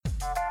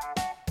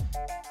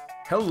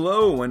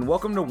Hello, and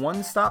welcome to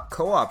One Stop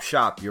Co-op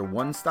Shop, your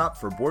one stop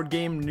for board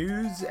game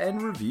news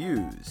and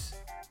reviews.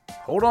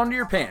 Hold on to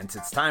your pants,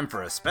 it's time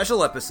for a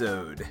special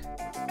episode.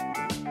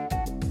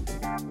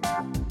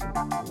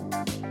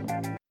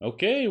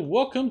 Okay,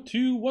 welcome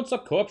to One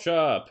Stop Co-op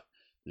Shop.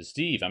 This is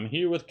Steve. I'm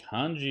here with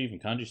Kanji from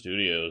Kanji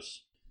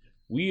Studios.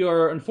 We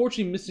are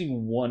unfortunately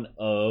missing one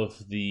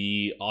of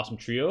the awesome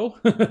trio.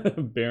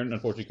 Baron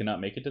unfortunately cannot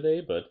make it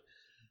today, but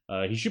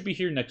he should be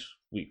here next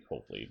week,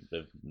 hopefully,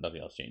 if nothing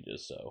else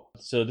changes.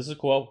 So this is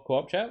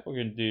co-op chat. We're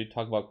going to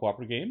talk about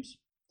cooperative games.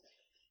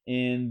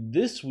 And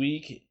this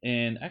week,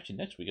 and actually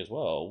next week as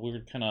well,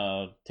 we're kind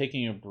of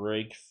taking a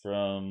break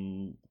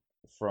from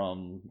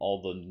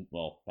all the,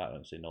 well, I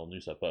don't say no new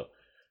stuff, but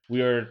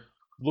we are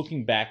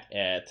looking back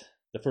at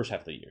the first half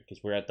of the year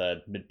because we're at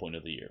the midpoint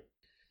of the year.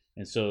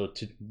 And so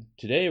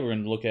today we're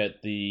going to look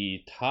at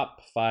the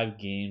top 5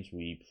 games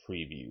we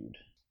previewed.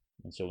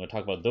 And so we're going to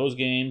talk about those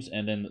games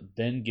and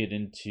then get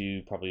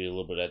into probably a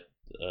little bit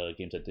at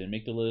games that didn't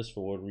make the list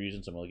for what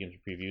reasons, some other games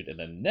we previewed. And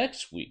then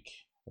next week,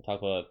 we'll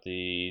talk about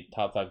the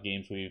top 5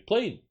 games we've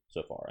played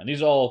so far. And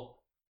these are all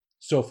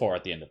so far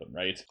at the end of them,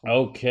 right?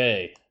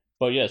 Okay.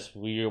 But yes,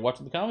 we are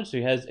watching the comments. So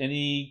if you has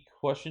any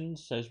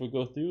questions as we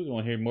go through, you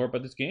want to hear more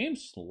about these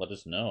games, let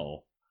us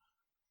know.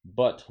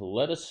 But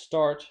let us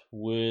start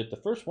with the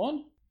first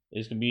one.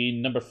 It's going to be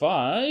number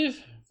 5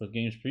 for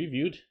games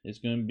previewed. It's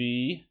going to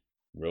be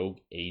Rogue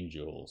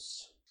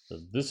Angels. So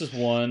this is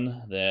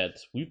one that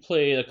we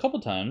played a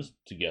couple times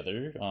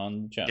together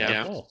on the channel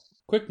as well.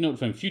 Quick note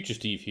from Future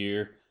Steve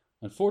here.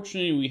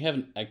 Unfortunately, we have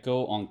an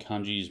echo on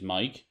Kanji's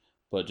mic,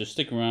 but just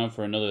stick around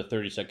for another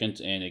 30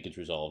 seconds and it gets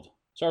resolved.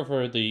 Sorry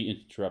for the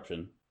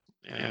interruption.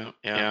 Yeah.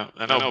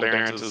 I know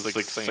Barron's is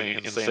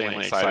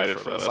insanely excited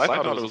for this. I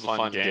thought it was a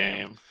fun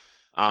game.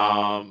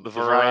 The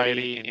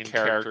variety in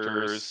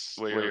characters,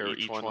 where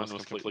each one was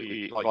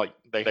completely like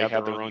they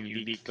had their own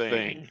unique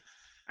thing.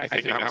 I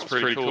think that was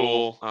pretty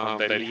cool.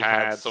 That he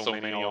had so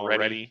many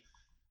already.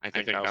 I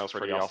think that was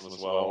pretty awesome as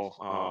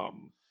well.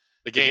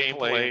 The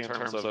gameplay in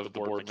terms of the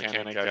board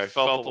mechanic, I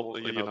felt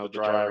the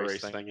dry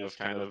erase thing of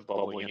kind of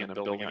bubbling in and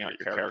building out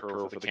your character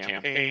over the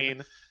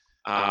campaign.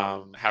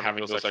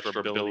 Having those extra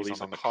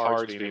abilities on the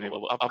cards, being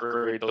able to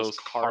upgrade those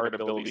card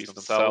abilities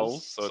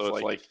themselves. So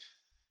it's like,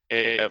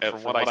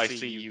 from what I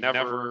see, you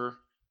never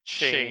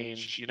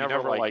change, you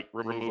never like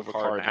remove a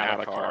card and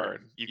add a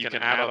card. You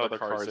can add other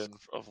cards in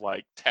of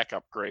like tech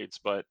upgrades,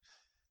 but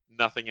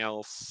nothing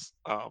else.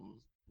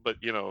 But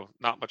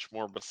not much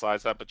more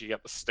besides that. But you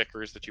get the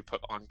stickers that you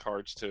put on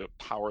cards to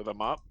power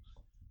them up,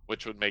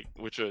 which would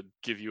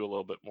give you a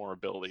little bit more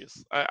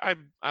abilities. I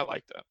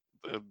like that.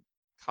 The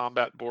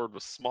combat board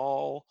was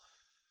small.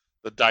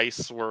 The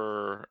dice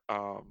were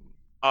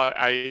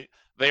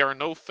they are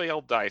no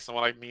failed dice, and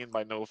what I mean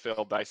by no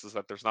failed dice is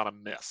that there's not a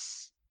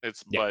miss.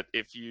 But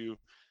if you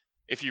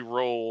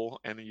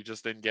roll and you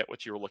just didn't get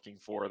what you were looking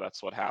for,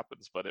 that's what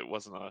happens. But it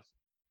wasn't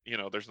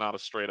there's not a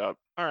straight up,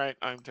 all right,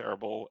 I'm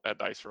terrible at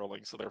dice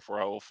rolling, so therefore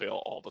I will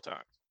fail all the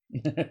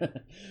time.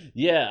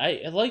 Yeah,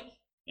 I like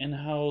and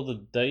how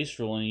the dice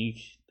rolling.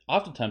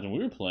 Oftentimes when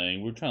we were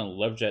playing, we were trying to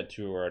leverage that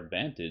to our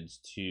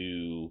advantage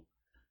to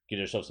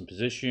get ourselves in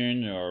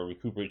position or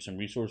recuperate some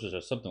resources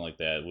or something like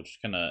that, which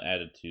kind of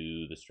added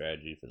to the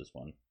strategy for this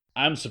one.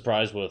 I'm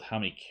surprised with how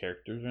many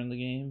characters are in the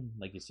game.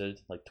 Like you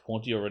said, like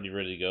 20 already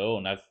ready to go,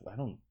 and I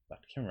can't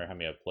remember how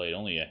many I've played.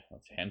 Only a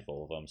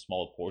handful of them,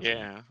 small portion.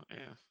 Yeah.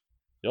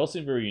 They all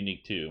seem very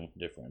unique too,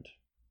 different.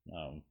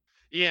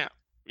 Yeah.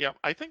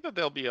 I think that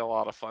they'll be a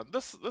lot of fun.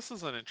 This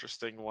is an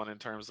interesting one in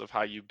terms of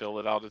how you build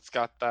it out. It's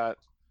got that.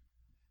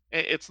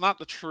 It's not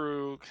the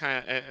true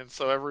kind of, and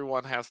so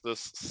everyone has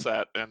this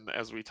set, and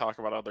as we talk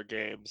about other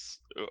games,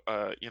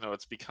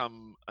 it's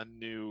become a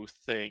new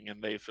thing,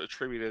 and they've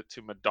attributed it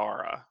to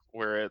Madara,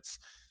 where it's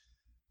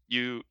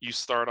you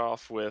start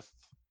off with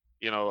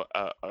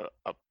a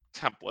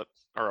template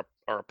or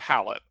a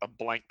palette, a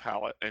blank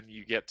palette, and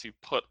you get to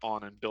put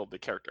on and build the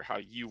character how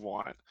you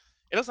want it.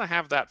 It doesn't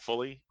have that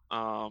fully,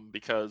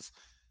 because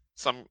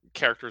some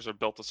characters are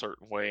built a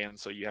certain way, and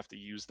so you have to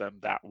use them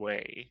that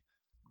way.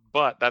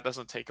 But that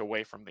doesn't take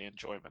away from the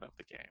enjoyment of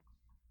the game.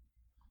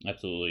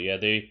 Absolutely, yeah.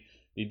 They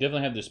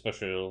definitely have their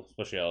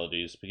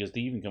specialities because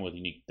they even come with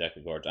unique deck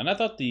of cards. And I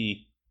thought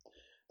the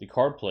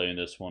card play in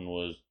this one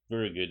was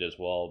very good as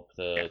well.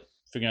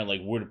 Figuring out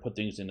like where to put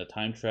things in the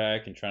time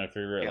track and trying to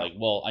figure out like,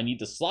 well, I need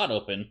the slot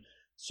open,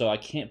 so I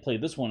can't play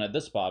this one at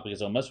this spot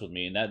because it'll mess with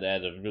me, and that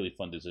added a really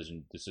fun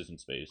decision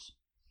space.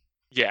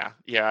 Yeah,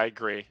 I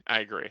agree.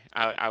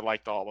 I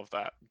liked all of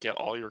that. Get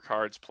all your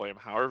cards, play them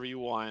however you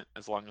want,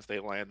 as long as they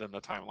land in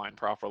the timeline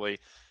properly.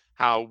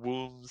 How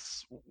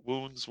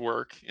wounds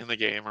work in the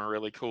game are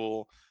really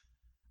cool.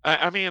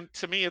 I mean,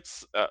 to me,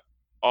 it's and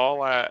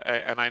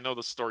I know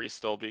the story's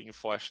still being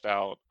fleshed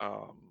out.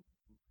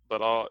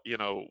 But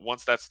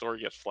once that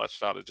story gets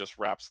fleshed out, it just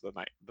wraps the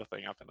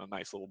thing up in a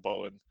nice little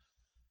bow,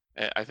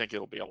 and I think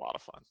it'll be a lot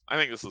of fun. I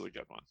think this is a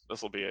good one.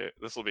 This will be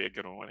a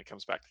good one when it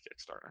comes back to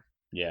Kickstarter.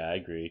 Yeah, I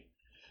agree.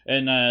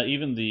 And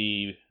even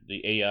the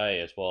AI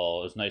as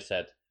well is nice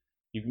that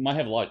you might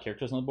have a lot of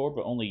characters on the board,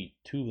 but only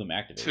 2 of them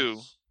activate.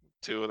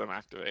 Two of them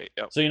activate.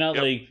 Yep. So you're not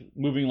like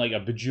moving like a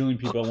bajillion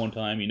people at one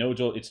time. You know,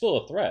 it's still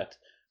a threat,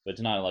 but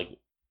it's not like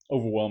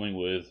overwhelming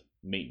with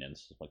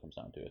maintenance. Is what comes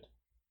down to it.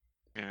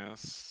 Yeah.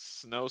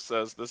 Snow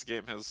says this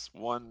game has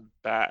one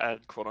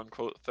bad quote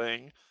unquote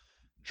thing: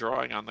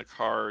 drawing on the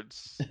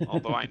cards.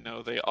 Although I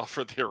know they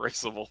offer the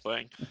erasable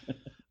thing.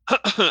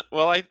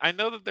 Well, I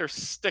know that there's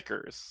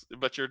stickers,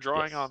 but you're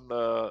drawing on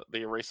the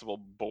erasable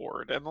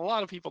board, and a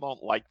lot of people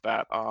don't like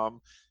that.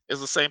 Is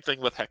the same thing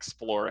with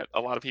Explore It.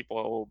 A lot of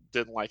people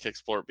didn't like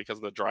Explore It because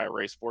of the dry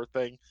erase board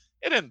thing.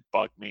 It didn't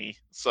bug me.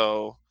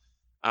 So,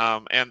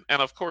 and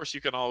of course,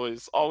 you can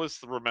always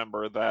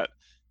remember that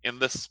in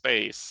this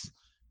space,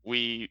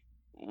 we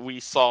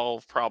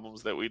solve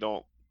problems that we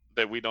don't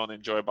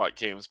enjoy about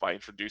games by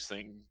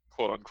introducing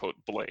quote unquote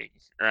bling,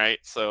 right?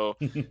 So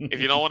if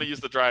you don't want to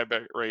use the dry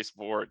erase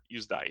board,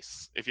 use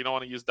dice. If you don't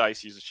want to use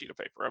dice, use a sheet of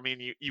paper. I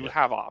mean, you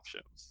have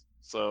options.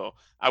 So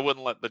I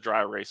wouldn't let the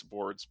dry erase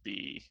boards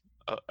be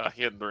a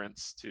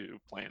hindrance to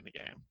playing the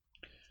game.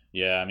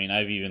 Yeah, I mean,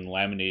 I've even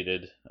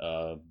laminated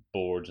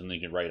boards, and then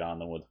you can write on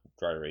them with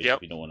dry erase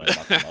if you don't want to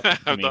mark them up.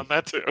 I've done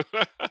that too.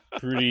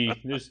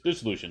 There's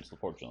solutions,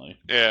 unfortunately.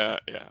 Yeah.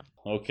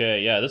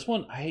 Okay, yeah, this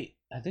one, I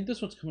think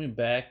this one's coming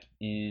back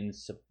in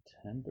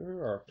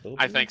September or October.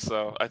 I think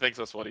so. I think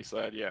that's what he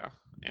said. Yeah.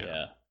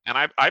 And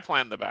I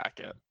plan to back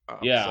it.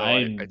 Yeah, so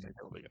I think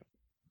it'll be good.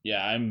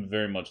 Yeah, I'm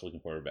very much looking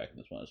forward to backing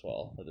this one as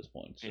well at this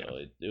point. So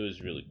Yeah. it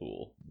was really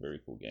cool. Very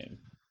cool game.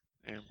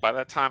 And by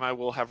that time, I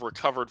will have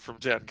recovered from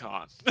Gen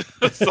Con.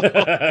 So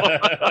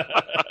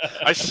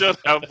I should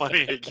have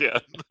money again.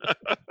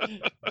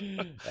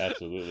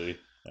 Absolutely.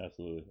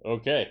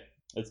 Okay,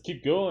 let's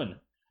keep going.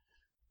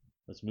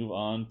 Let's move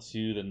on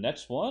to the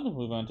next one.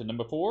 Move on to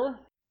number 4.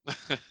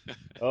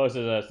 Oh, it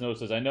says, Snow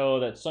says, I know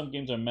that some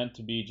games are meant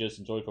to be just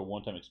enjoyed for a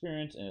one-time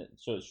experience, and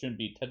so it shouldn't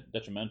be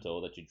detrimental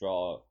that you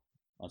draw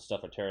on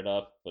stuff or tear it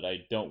up, but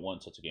I don't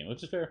want such a game,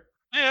 which is fair.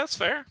 Yeah, that's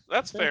fair.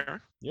 That's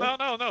fair. Yeah.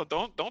 No.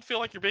 Don't feel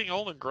like you're being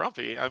old and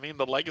grumpy. I mean,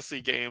 the legacy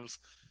games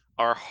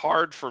are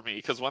hard for me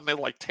because when they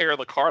like tear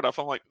the card up,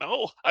 I'm like,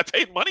 no, I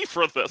paid money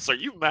for this. Are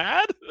you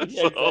mad?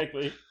 Yeah,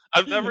 exactly.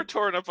 I've never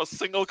torn up a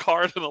single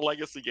card in a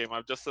legacy game.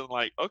 I've just been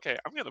like, okay,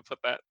 I'm gonna put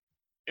that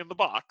in the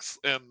box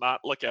and not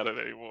look at it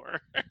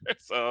anymore.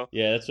 So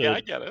yeah, I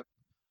get it.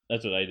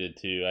 That's what I did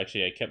too.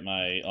 Actually, I kept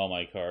all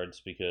my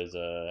cards because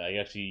I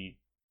actually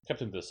kept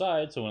them to the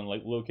side. So when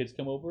like little kids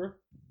come over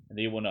and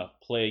they want to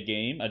play a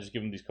game, I just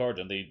give them these cards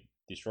and they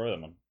destroy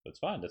them. That's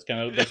fine. That's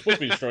they're supposed to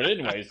be destroyed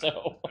anyway.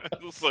 So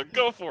so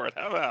go for it.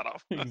 Have at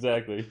them.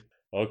 Exactly.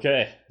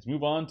 Okay, let's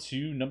move on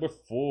to number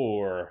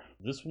 4.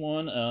 This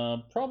one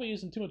probably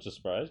isn't too much of a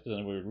surprise because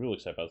I know we're really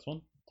excited about this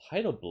one.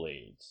 Tidal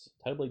Blades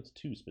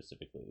 2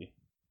 specifically.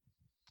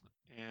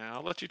 Yeah,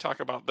 I'll let you talk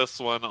about this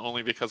one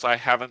only because I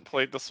haven't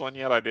played this one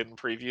yet. I didn't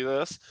preview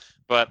this,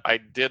 but I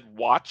did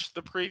watch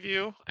the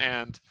preview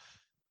and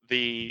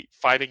the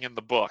fighting in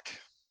the book.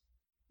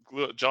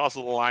 Jaws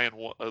of the Lion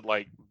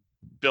like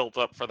built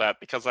up for that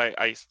because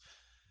I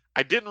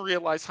didn't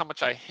realize how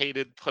much I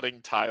hated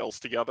putting tiles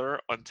together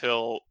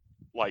until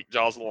like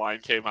Jaws of the Lion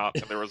came out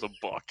and there was a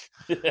book.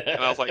 And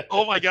I was like,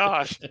 oh my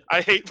gosh,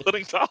 I hate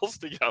putting tiles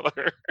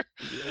together.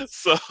 Yes.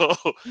 So,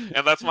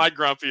 and that's my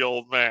grumpy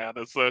old man,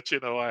 is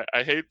that,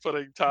 I hate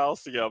putting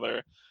tiles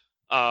together.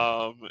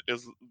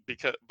 Is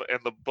because, and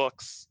the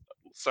books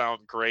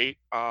sound great.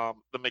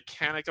 The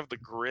mechanic of the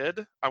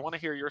grid, I want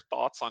to hear your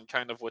thoughts on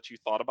kind of what you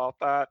thought about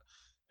that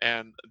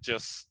and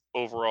just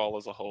overall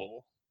as a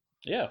whole.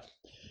 Yeah,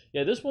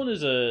 this one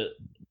is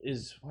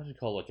what do you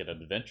call it, like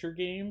an adventure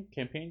game,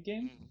 campaign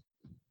game?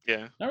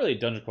 Yeah. Not really a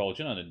dungeon crawl,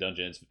 you're not in a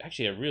dungeon. It's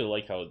actually, I really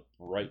like how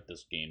bright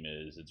this game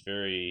is. It's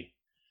very,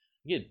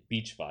 I get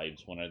beach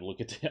vibes when I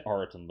look at the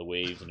art and the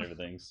waves and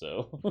everything.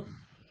 So,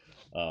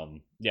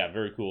 yeah,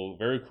 very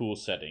cool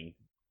setting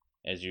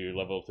as you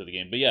level up through the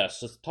game. But yes,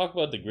 let's talk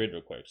about the grid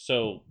real quick.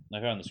 So I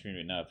have it on the screen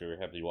right now if you're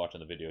happy to watch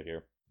on the video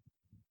here.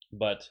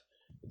 But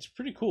it's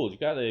pretty cool. You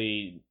got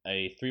a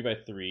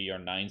 3x3 or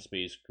 9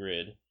 space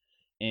grid,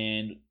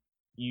 and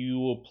you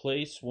will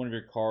place one of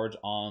your cards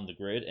on the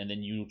grid, and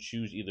then you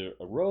choose either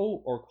a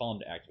row or column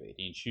to activate.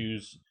 And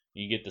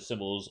you get the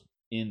symbols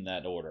in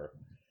that order.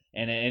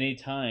 And at any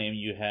time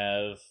you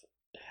have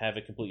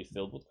it completely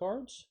filled with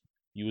cards,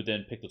 you would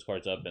then pick those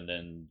cards up and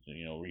then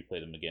replay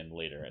them again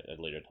later at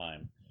a later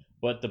time.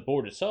 But the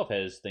board itself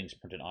has things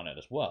printed on it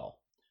as well.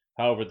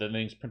 However, the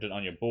things printed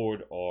on your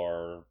board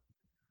are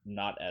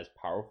not as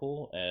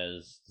powerful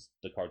as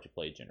the cards you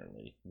play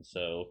generally, and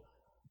so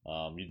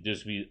you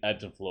just be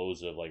ebbs and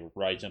flows of like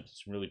rising up to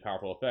some really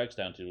powerful effects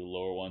down to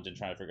lower ones and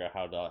trying to figure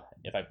out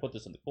if I put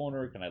this in the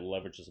corner, can I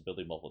leverage this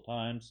ability multiple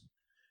times?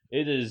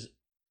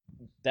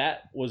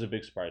 That was a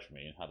big surprise for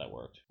me and how that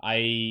worked.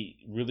 I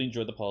really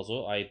enjoyed the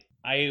puzzle.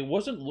 I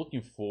wasn't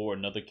looking for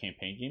another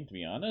campaign game, to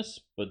be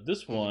honest, but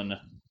this one,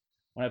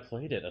 when I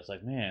played it, I was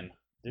like, man,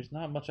 there's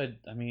not much. I'm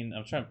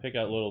trying to pick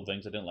out little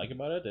things I didn't like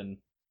about it, and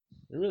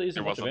there really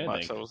isn't much of anything.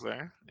 Much that was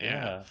there.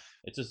 Yeah.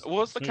 It's just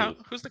who's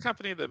the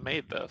company that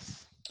made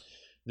this?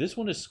 This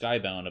one is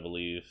Skybound, I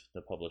believe,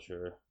 the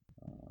publisher.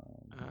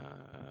 It's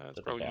At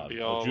the probably gonna bottom.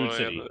 be all Druid the way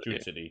City. at the- Druid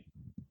yeah. City.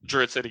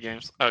 Druid City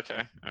Games.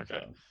 Okay.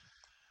 So,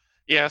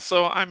 Yeah,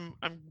 so I'm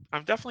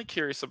definitely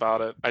curious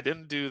about it. I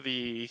didn't do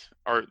the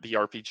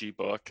RPG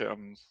book.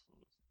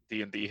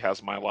 D&D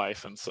has my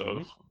life, and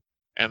so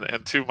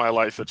and to my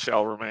life it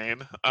shall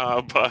remain.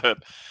 But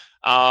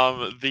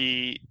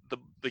the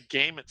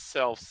game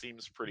itself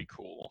seems pretty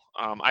cool.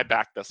 I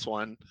backed this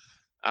one.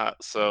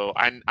 So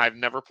I've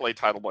never played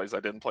Tidal Blades.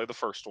 I didn't play the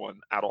first one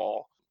at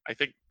all.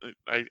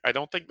 I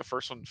don't think the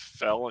first one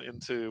fell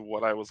into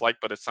what I was like,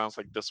 but it sounds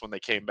like this one they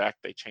came back,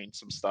 they changed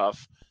some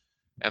stuff,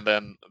 and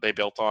then they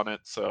built on it.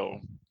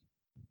 So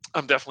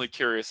I'm definitely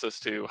curious as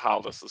to how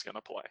this is going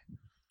to play.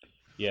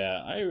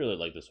 yeah, I really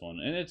like this one,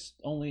 and it's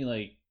only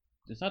like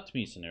it's not too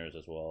many scenarios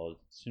as well. It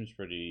seems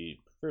fairly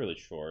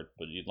short,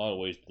 but a lot of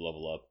ways to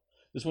level up.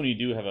 This one you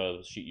do have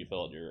a sheet you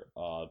fill out your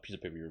piece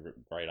of paper you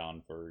write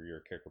on for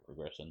your character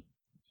progression.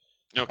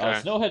 Okay.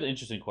 Snow had an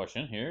interesting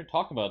question here.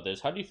 Talk about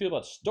this. How do you feel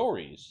about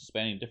stories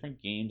spanning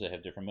different games that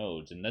have different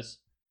modes? And this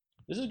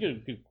is a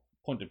good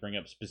point to bring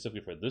up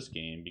specifically for this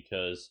game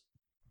because,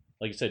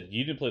 like I said,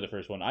 you didn't play the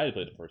first one. I didn't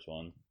play the first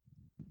one,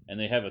 and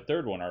they have a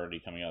third one already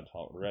coming out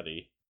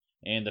already.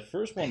 And the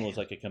first one was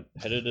like a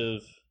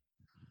competitive.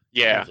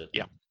 Yeah. What was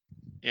it?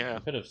 Yeah.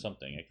 Competitive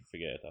something. I can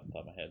forget it off the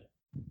top of my head.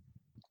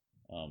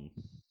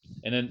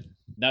 And then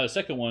now the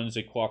second one is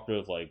a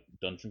cooperative like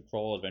dungeon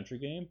crawl adventure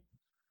game.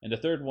 And the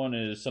third one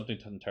is something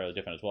entirely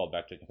different as well,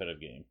 back to a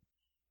competitive game.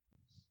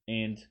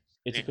 And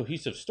it's a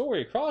cohesive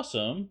story across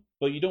them,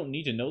 but you don't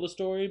need to know the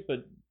story.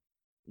 But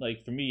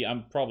like for me,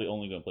 I'm probably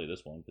only going to play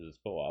this one because it's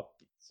co-op.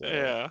 So.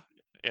 Yeah.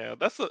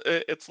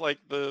 It's like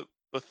the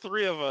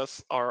three of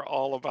us are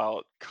all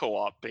about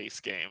co-op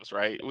based games,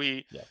 right?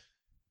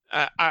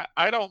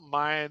 I don't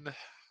mind.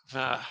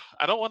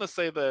 I don't want to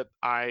say that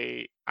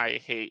I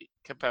hate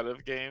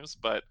competitive games,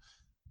 but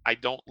I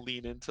don't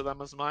lean into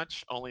them as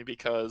much, only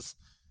because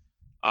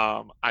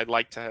I'd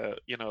like to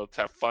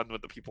have fun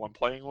with the people I'm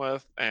playing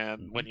with.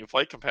 And when you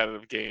play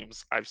competitive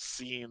games, I've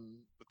seen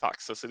the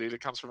toxicity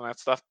that comes from that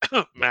stuff.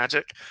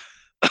 Magic.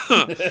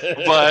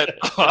 But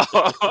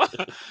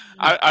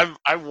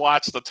I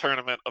watched the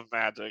tournament of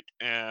Magic,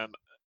 and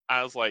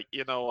I was like,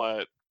 you know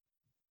what?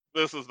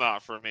 This is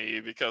not for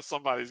me because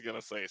somebody's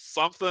gonna say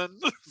something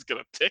that's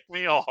gonna tick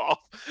me off.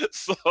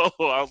 So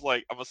I was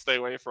like, I'm gonna stay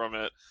away from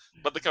it.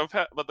 But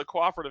the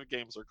cooperative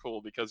games are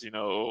cool because you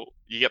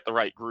get the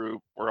right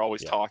group. We're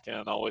always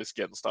talking, always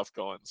getting stuff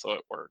going, so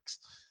it works.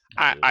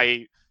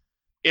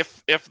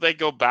 If they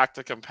go back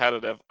to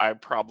competitive, I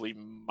probably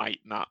might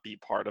not be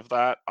part of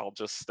that. I'll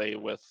just stay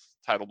with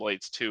Tidal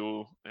Blades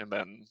 2 and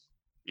then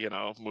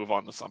move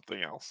on to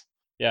something else.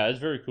 Yeah, it's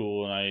very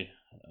cool, and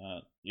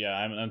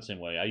I'm the same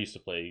way. I used to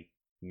play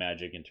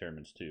Magic in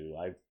tournaments too.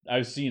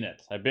 I've seen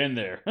it. I've been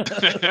there.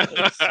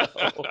 I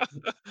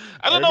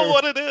don't know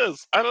what it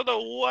is. I don't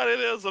know what it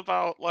is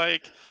about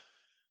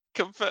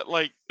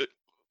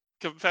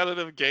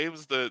competitive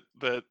games that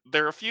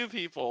there are a few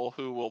people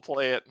who will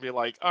play it and be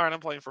like, all right, I'm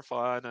playing for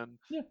fun, and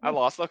I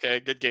lost. Okay,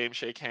 good game.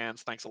 Shake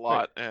hands. Thanks a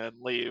lot, and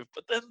leave.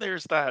 But then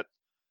there's that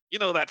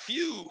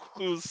few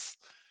who's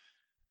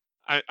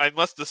I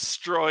must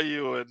destroy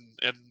you and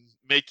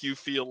make you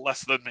feel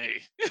less than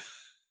me.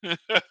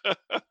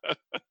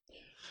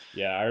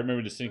 Yeah, I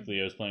remember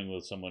distinctly I was playing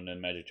with someone in a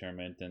Magic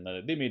tournament, and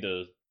they made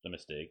the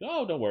mistake.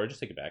 Oh, don't worry,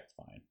 just take it back. It's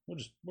fine.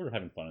 We're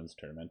having fun in this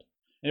tournament.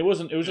 And it was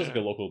just like a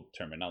local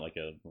tournament, not like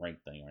a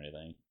ranked thing or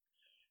anything.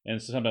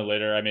 And so sometime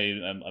later, I made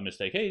a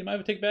mistake. Hey, you might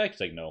have a take back. He's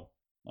like, no.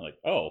 I'm like,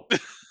 oh,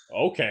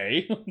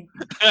 okay.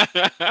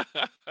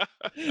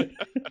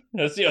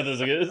 Let's see how this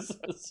is.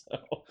 So.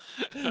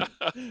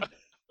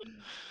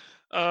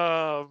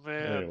 Oh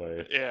man.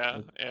 Anyway.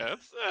 Yeah.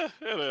 It's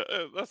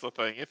that's the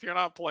thing. If you're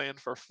not playing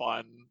for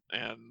fun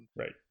and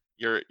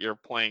you're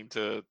playing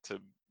to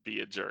be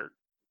a jerk.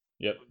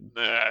 Yep.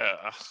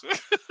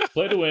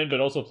 Play to win, but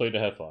also play to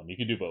have fun. You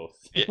can do both.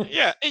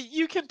 Yeah,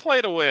 you can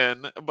play to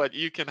win, but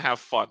you can have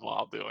fun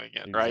while doing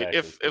it, right?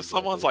 If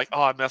someone's like,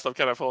 "Oh, I messed up,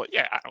 can I pull it?"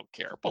 Yeah, I don't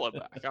care. Pull it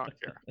back. I don't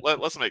care.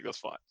 Let's make this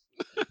fun.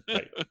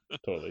 Right,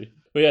 totally.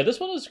 But yeah, this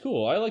one is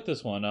cool. I like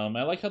this one.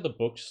 I like how the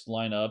books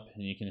line up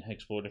and you can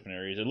explore different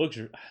areas.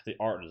 The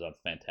art is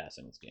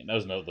fantastic in this game. That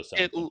was another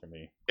selling point for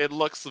me. It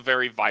looks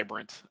very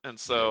vibrant, and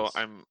so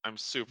I'm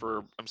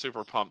super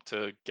pumped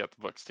to get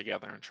the books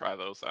together and try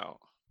those out.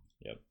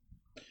 Yep.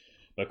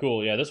 But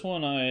cool, yeah. This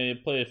one I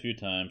played a few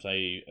times.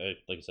 I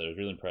like I said, I was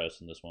really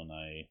impressed. And this one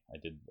I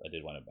did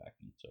want it back.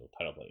 So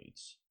Tidal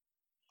Blades.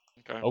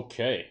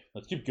 Okay,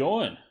 let's keep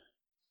going.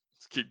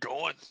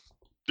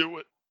 Do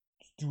it.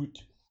 Let's do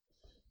it.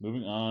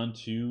 Moving on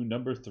to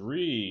number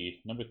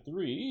 3. Number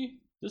 3.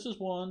 This is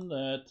one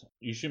that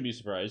you shouldn't be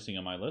surprised seeing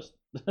on my list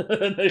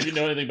if you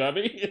know anything about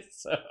me.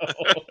 So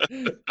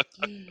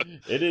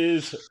it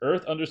is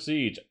Earth Under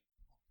Siege.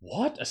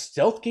 What? A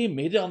stealth game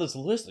made it on this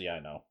list? Yeah, I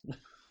know.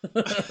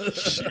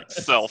 Shoot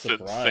self in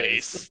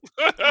face.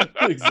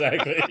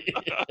 Exactly.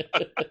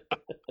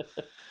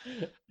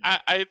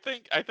 I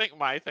think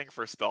my thing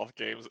for stealth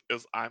games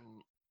is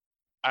I'm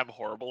I'm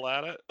horrible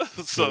at it,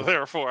 so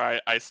therefore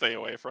I stay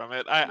away from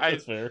it.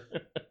 That's fair.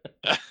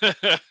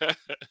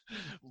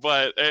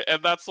 But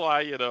and that's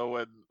why,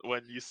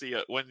 when you see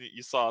it, when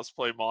you saw us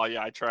play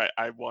Malia,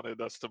 I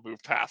wanted us to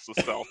move past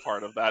the stealth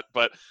part of that.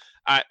 But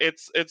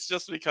it's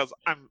just because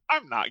I'm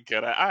not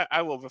good at.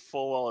 I will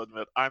full well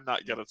admit I'm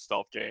not good at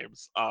stealth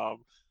games.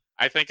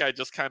 I think I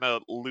just kind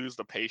of lose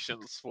the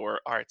patience for,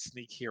 all right,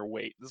 sneak here,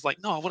 wait. It's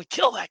like, no, I want to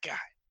kill that guy.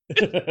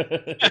 Fair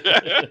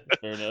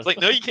It's enough. like,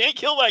 no, you can't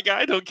kill that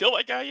guy. Don't kill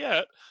that guy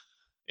yet.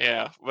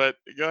 Yeah, but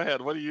go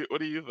ahead. What do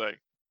you think?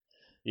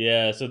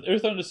 Yeah, so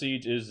Earth Under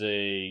Siege is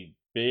a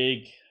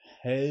big,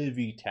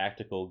 heavy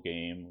tactical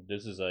game.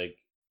 This is like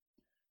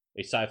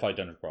a sci-fi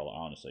dungeon crawler.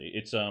 Honestly,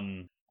 it's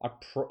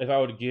if I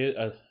were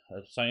to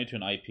assign it to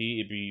an IP,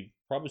 it'd be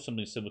probably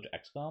something similar to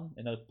XCOM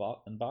in a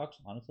box.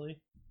 Honestly,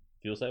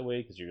 feels that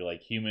way because you're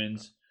like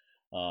humans,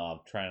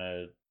 trying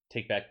to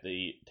take back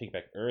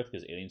Earth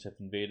because aliens have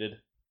invaded.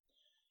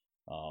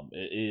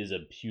 It is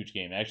a huge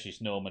game. Actually,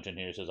 Snow mentioned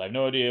here says, I have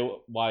no idea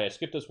why I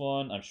skipped this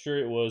one. I'm sure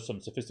it was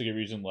some sophisticated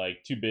reason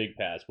like too big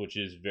pass, which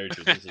is very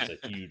true. This is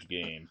a huge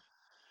game.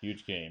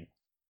 Huge game.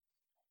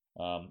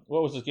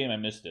 What was this game? I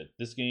missed it.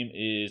 This game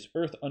is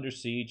Earth Under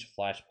Siege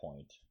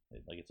Flashpoint.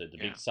 Like I said, the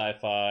big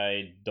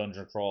sci-fi,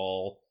 dungeon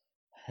crawl,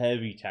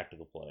 heavy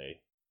tactical play.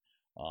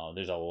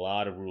 There's a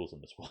lot of rules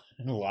in this one.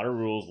 A lot of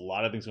rules, a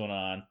lot of things going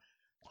on.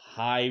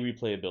 High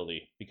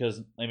replayability.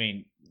 Because,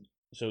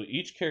 so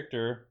each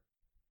character...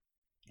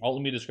 let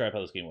me describe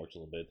how this game works a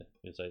little bit.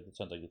 It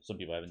sounds like some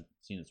people haven't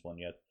seen this one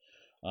yet.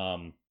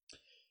 So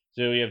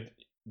you have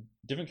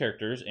different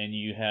characters, and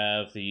you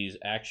have these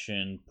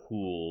action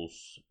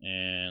pools.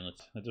 And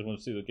I just want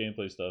to see the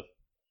gameplay stuff.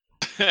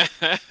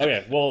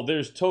 Okay, well,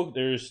 there's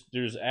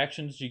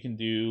actions you can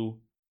do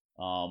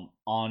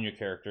on your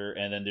character,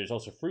 and then there's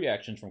also free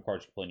actions from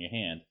cards you play in your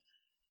hand.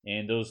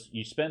 And those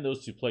you spend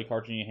those to play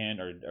cards in your hand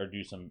or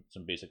do some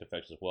basic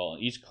effects as well.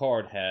 And each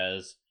card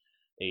has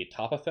a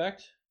top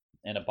effect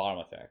and a bottom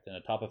effect. And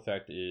the top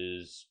effect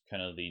is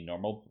kind of the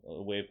normal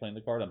way of playing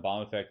the card. And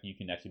bottom effect, you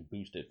can actually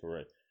boost it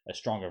for a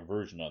stronger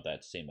version of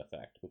that same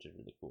effect, which is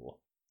really cool.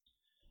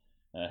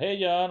 Hey,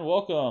 Jan,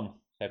 welcome.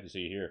 Happy to see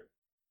you here.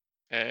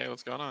 Hey,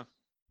 what's going on?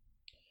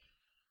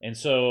 And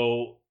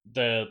so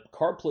the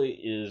card play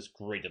is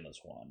great in this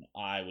one.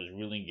 I was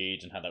really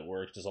engaged in how that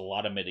works. There's a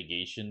lot of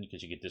mitigation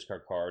because you get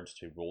discard cards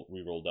to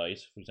re-roll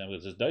dice. For example,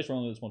 there's dice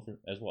rolling in this one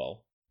as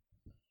well.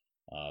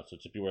 So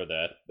just be aware of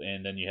that.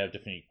 And then you have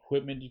different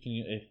equipment you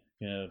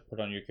can put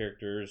on your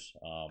characters.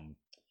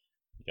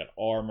 You got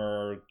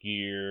armor,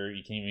 gear.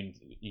 You can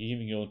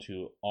even go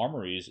into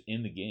armories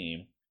in the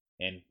game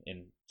and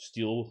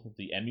steal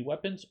the enemy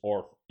weapons,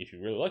 or if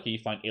you're really lucky, you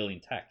find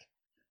alien tech.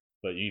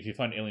 But if you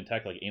find alien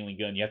tech like alien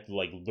gun, you have to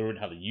like learn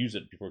how to use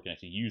it before you can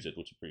actually use it,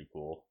 which is pretty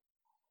cool.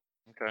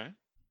 Okay.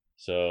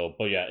 So,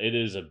 but yeah, it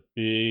is a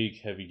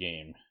big, heavy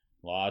game.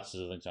 Lots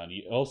of things on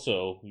you.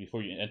 Also,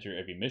 before you enter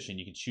every mission,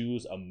 you can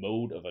choose a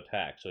mode of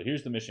attack. So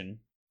here's the mission.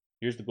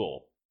 Here's the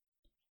goal.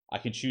 I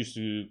can choose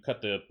to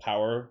cut the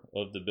power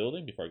of the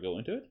building before I go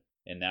into it.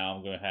 And now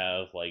I'm going to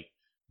have like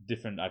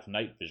I have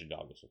night vision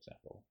goggles, for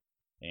example.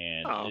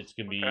 And it's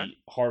going to be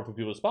hard for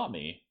people to spot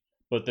me.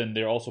 But then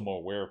they're also more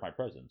aware of my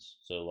presence.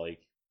 So like,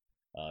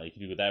 you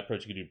can do with that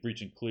approach. You can do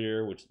breach and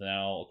clear, which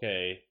now,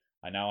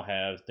 I now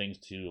have things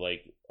to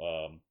like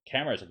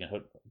cameras I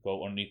can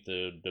go underneath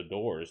the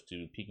doors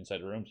to peek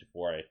inside the rooms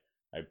before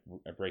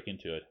I break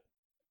into it.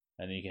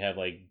 And then you can have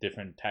like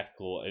different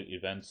tactical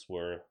events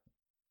where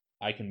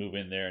I can move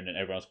in there and then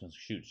everyone else can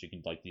shoot. So you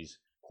can like these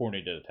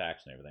coordinated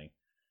attacks and everything.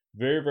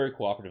 Very, very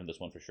cooperative in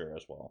this one for sure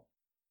as well.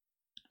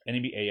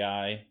 Enemy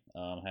AI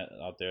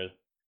out there,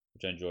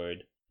 which I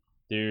enjoyed.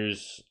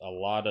 There's a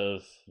lot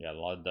of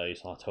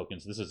dice, a lot of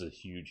tokens. This is a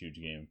huge, huge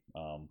game,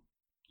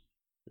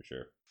 for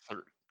sure.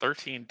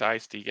 13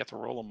 dice. Do you get to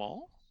roll them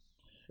all?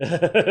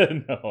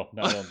 No,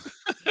 not one.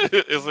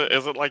 Is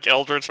it like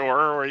Eldritch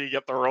Horror where you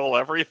get to roll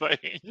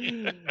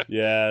everything?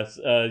 Yes,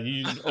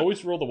 you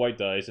always roll the white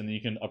dice, and then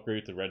you can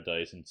upgrade the red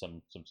dice in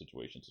some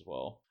situations as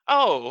well.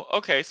 Oh,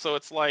 okay. So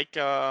it's like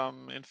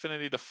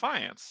Infinity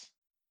Defiance,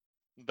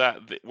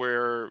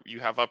 where you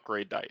have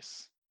upgrade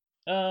dice.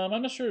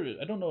 I'm not sure.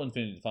 I don't know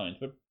Infinity Defiance,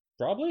 but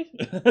probably.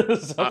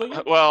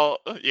 Well,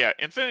 yeah.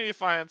 Infinity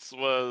Defiance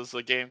was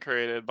a game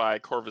created by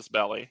Corvus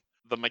Belli.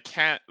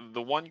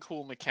 The one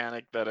cool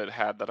mechanic that it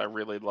had that I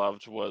really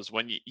loved was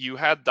when you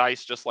had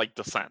dice just like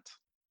Descent,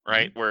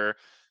 right? Mm-hmm.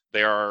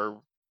 Where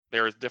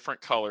there's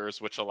different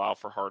colors which allow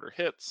for harder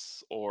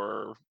hits,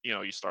 or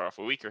you start off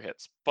with weaker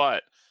hits.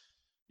 But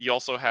you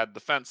also had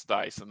defense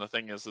dice, and the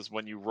thing is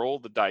when you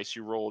rolled the dice,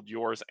 you rolled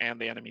yours and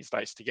the enemy's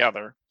dice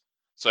together.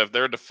 So if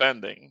they're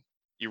defending,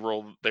 you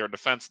roll their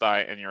defense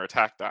die and your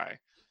attack die.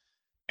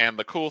 And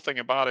the cool thing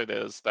about it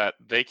is that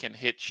they can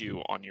hit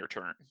you on your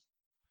turn.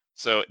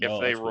 So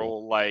if they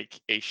roll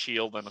like a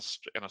shield and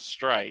a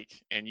strike,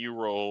 and you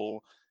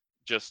roll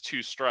just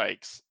 2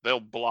 strikes, they'll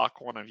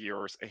block one of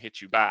yours and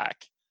hit you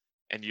back,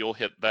 and you'll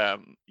hit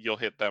them. You'll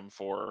hit them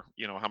for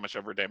how much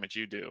ever damage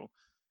you do,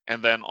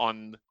 and then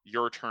on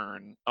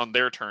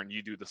their turn,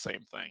 you do the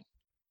same thing.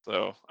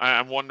 So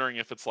I'm wondering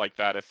if it's like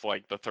that, if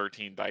like the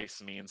 13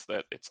 dice means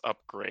that it's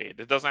upgrade.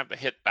 It doesn't have the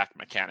hit back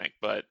mechanic,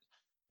 but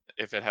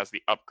if it has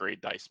the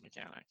upgrade dice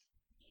mechanic.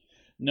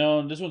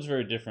 No, this one's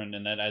very different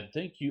in that I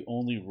think you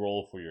only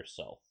roll for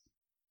yourself.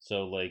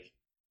 So like,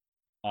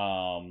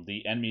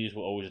 the enemies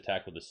will always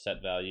attack with a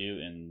set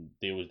value, and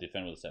they always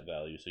defend with a set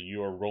value. So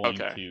you are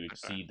rolling Okay. to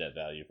exceed that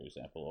value, for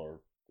example,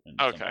 or in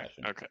some Okay.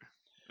 fashion. Okay.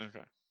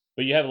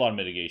 But you have a lot of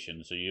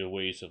mitigation, so you have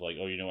ways of like,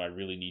 oh, I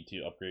really need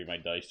to upgrade my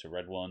dice to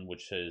red one,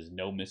 which has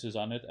no misses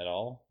on it at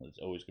all. It's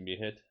always going to be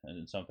a hit, and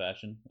in some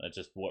fashion, that's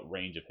just what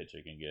range of hits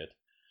you can get.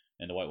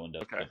 And the white one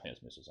definitely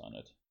has misses on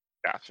it.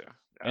 Gotcha.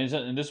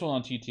 And this one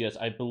on TTS,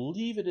 I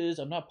believe it is.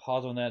 I'm not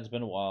positive on that. It's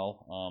been a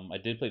while. I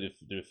did play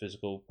the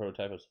physical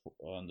prototype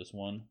on this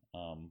one,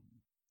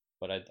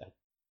 but I'll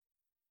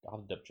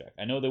have to double check.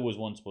 I know there was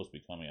one supposed to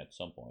be coming at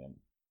some point.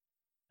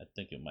 I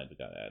think it might have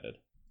got added.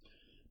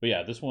 But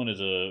yeah, this one is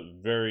a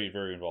very,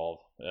 very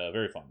involved,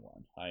 very fun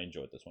one. I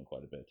enjoyed this one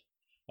quite a bit.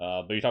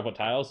 But you talk about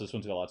tiles. This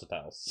one's got lots of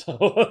tiles.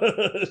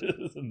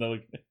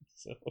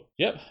 So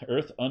yep,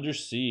 Earth Under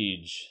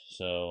Siege.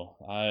 So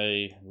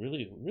I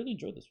really, really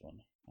enjoyed this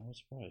one. I was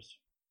surprised.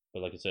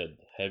 But like I said,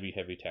 heavy,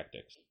 heavy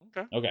tactics.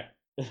 Okay.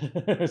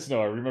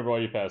 So I remember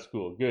all you passed.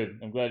 Cool. Good.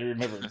 I'm glad you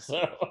remembered.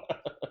 So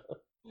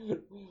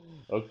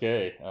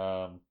okay.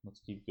 Let's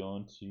keep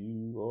going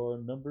to our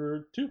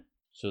number 2.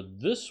 So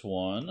this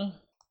one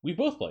we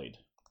both played.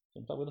 So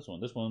I'm talking about this one.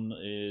 This one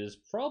is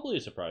probably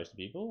a surprise to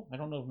people. I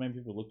don't know if many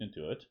people looked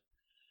into it,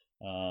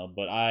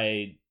 but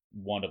I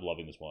wound up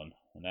loving this one,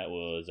 and that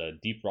was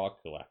Deep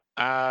Rock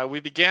Galactic. We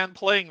began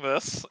playing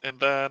this, and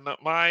then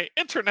my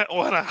internet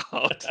went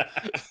out.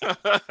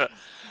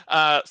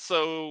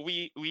 So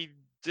we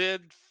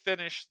did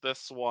finish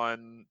this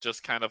one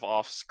just kind of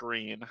off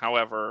screen.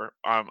 However,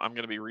 I'm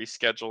going to be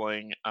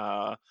rescheduling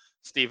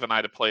Steve and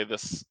I to play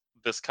this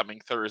coming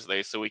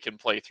Thursday, so we can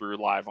play through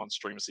live on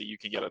stream, so you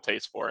can get a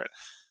taste for it.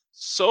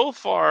 So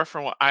far,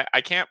 from what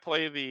I can't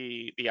play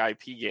the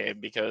IP game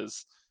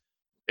because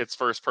it's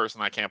first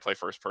person. I can't play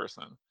first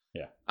person.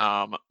 Yeah.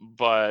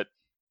 But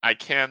I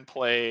can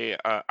play.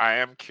 I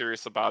am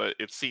curious about it.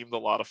 It seemed a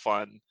lot of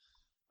fun.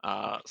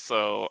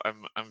 So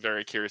I'm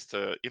very curious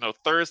to,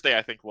 Thursday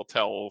I think will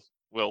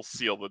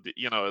seal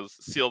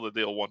the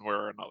deal one way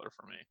or another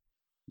for me.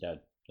 Yeah,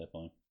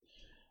 definitely.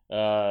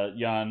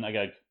 Jan, I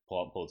gotta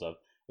pull this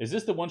up. Is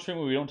this the one stream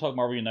where we don't talk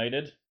Marvel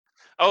United?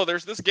 Oh,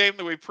 there's this game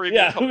that we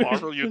previewed called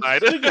Marvel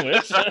United. Speaking of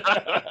which,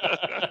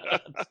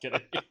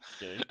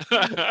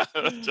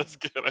 just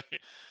kidding.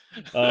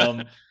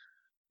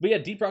 But yeah,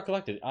 Deep Rock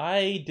Galactic.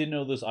 I didn't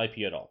know this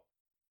IP at all.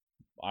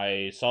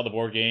 I saw the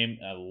board game.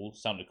 It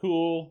sounded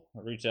cool.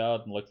 I reached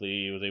out, and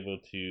luckily was able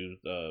to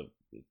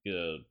get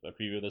a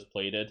preview of this.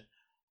 Played it.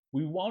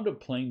 We wound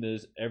up playing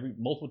this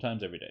multiple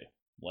times every day.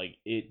 Like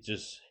it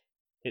just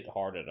hit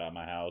hard at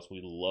my house.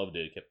 We loved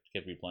it.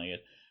 Kept replaying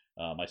it.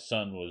 My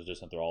son was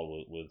just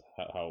enthralled with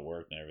how it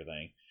worked and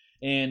everything.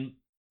 And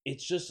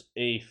it's just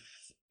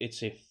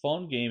it's a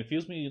fun game. It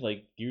feels me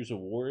like Gears of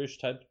War-ish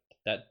type,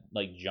 that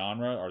like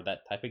genre or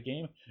that type of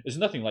game. It's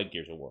nothing like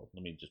Gears of War.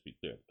 Let me just be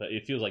clear, but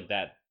it feels like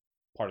that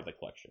part of the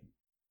collection,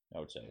 I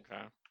would say.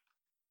 Okay.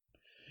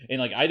 And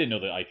like I didn't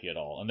know the IP at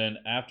all, and then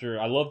after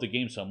I loved the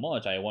game so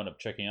much, I wound up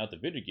checking out the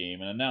video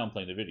game, and now I'm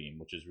playing the video game,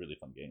 which is a really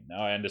fun game.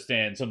 Now I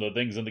understand some of the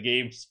things in the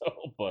game,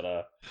 so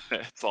but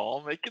it's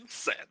all making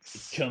sense.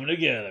 It's coming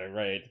together,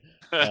 right?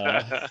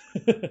 But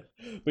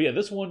yeah,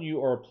 this one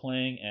you are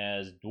playing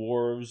as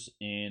dwarves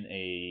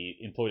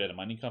employed at a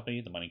mining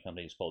company. The mining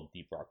company is called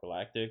Deep Rock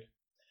Galactic,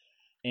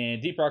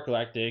 and Deep Rock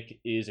Galactic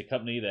is a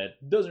company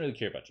that doesn't really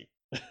care about you.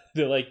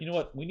 They're like, you know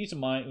what? We need some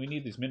mine. We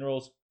need these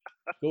minerals.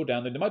 Go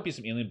down there. There might be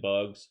some alien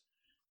bugs,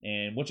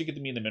 and once you get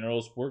to meet the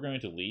minerals, we're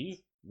going to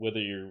leave, whether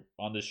you're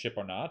on this ship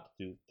or not,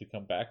 to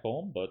come back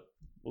home. But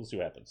we'll see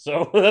what happens.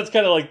 So that's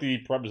kind of like the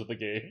premise of the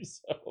game.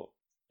 So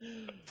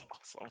that's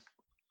awesome.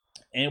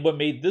 And what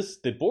made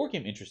the board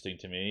game interesting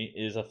to me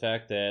is the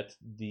fact that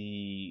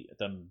the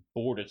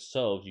board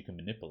itself you can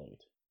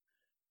manipulate.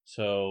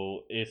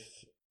 So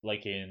if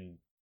like in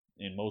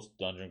most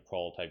dungeon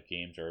crawl type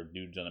games or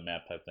dudes on a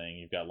map type thing,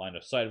 you've got line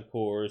of sight, of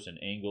course, and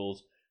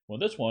angles. Well,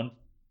 this one,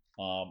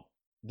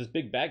 this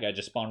big bad guy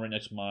just spawned right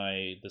next to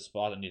the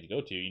spot I need to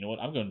go to. You know what?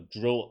 I'm going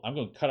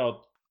to cut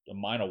out a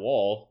mine a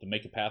wall to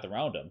make a path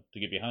around him to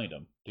get behind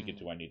him to get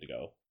to where I need to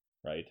go,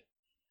 right?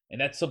 And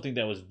that's something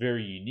that was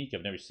very unique.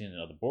 I've never seen in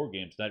other board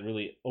games. That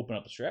really opened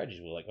up the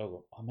strategies. We're like,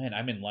 oh man,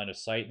 I'm in line of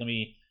sight. Let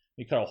me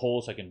cut a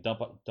hole so I can dunk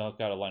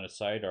out a line of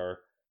sight, or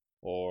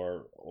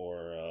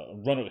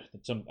run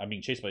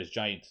chased by this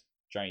giant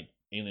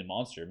alien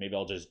monster. Maybe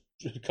I'll just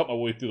cut my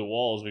way through the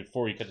walls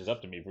before he catches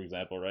up to me, for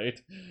example, right?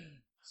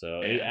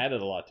 So it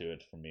added a lot to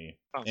it for me.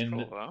 Sounds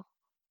cool, though.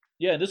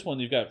 Yeah, in this one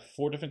you've got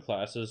 4 different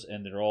classes,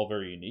 and they're all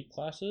very unique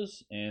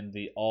classes, and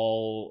they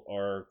all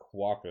are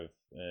cooperative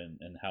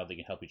in how they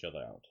can help each other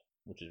out,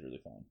 which is really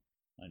fun.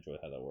 I enjoy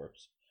how that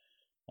works.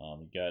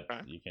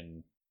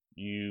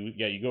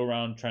 You go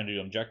around trying to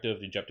do objective.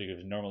 The objective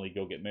is normally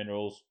go get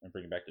minerals and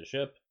bring it back to the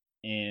ship.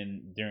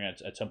 and during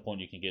at some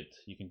point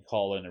you can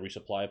call in a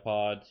resupply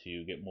pod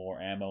to get more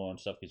ammo and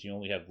stuff because you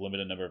only have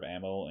limited number of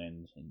ammo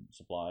and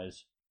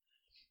supplies.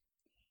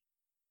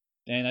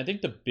 And I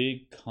think the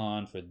big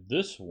con for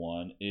this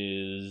one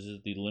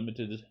is the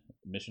limited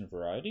mission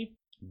variety.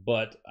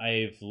 But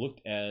I've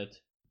looked at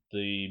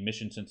the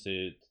mission since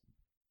it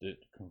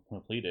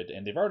completed,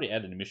 and they've already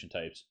added new mission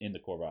types in the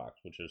core box,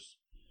 which is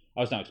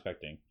I was not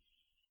expecting.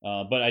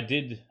 But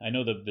I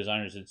know the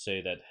designers did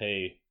say that,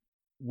 hey,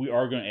 we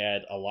are going to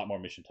add a lot more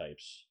mission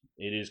types.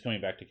 It is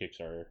coming back to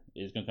Kickstarter.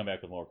 It is going to come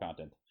back with more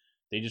content.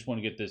 They just want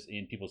to get this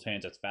in people's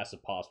hands as fast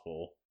as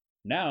possible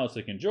now so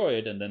they can enjoy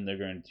it, and then they're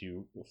going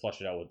to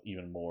flush it out with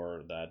even more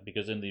of that.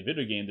 Because in the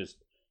video game, there's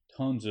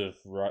tons of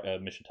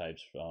mission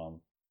types.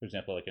 For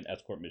example, like an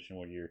escort mission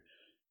where you're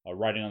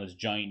riding on this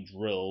giant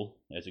drill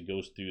as it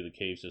goes through the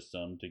cave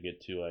system to get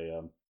to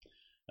a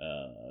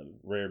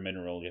rare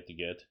mineral you have to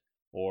get,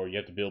 or you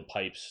have to build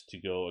pipes to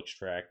go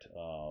extract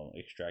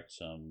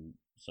some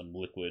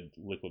liquid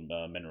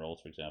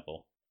minerals, for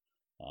example.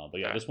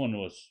 But yeah, This one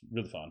was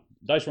really fun.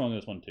 Dice rolling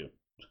this one too.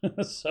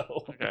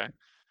 So okay.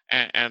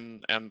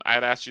 And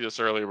I'd asked you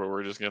this earlier, but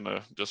we're just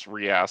gonna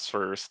re-ask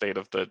for state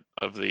of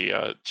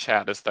the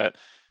chat. Is that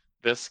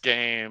this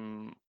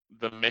game?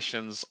 The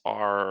missions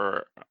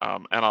are,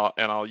 and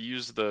I'll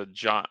use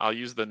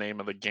the name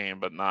of the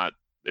game, but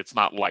it's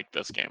not like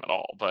this game at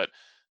all. But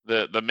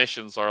the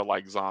missions are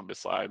like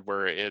Zombicide,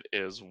 where it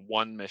is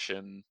one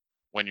mission.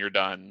 When you're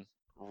done,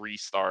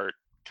 restart,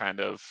 kind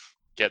of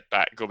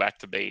go back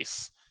to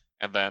base,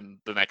 and then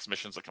the next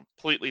mission's a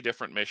completely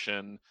different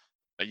mission.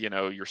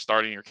 You're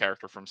starting your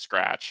character from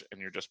scratch and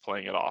you're just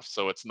playing it off.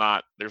 So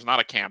there's not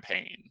a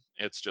campaign.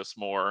 It's just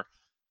more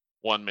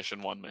one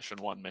mission,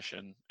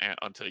 and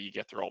until you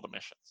get through all the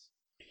missions.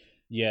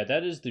 Yeah,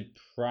 that is the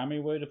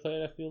primary way to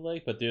play it, I feel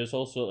like. But there's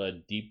also a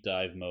deep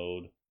dive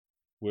mode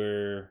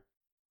where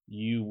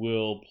you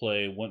will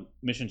play one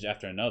missions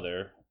after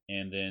another,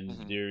 and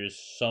then there's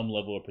some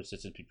level of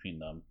persistence between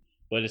them.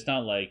 But it's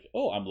not like,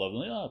 oh, I'm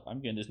leveling up, I'm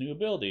getting this new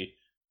ability.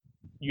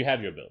 You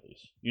have your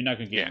abilities. You're not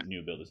going to get new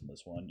abilities in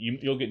this one.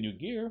 You'll get new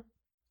gear.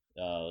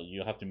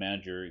 You'll have to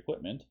manage your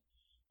equipment.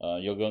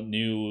 You'll get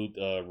new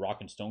rock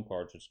and stone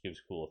cards, which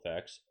gives cool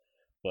effects.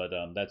 But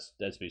that's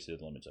basically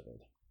the limits of it.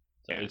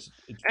 So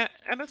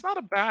and it's not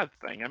a bad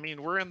thing. I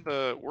mean,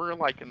 we're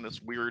like in this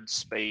weird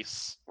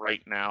space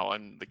right now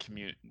in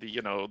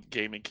the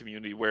gaming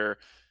community where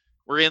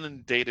we're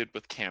inundated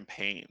with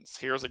campaigns.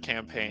 Here's a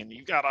campaign.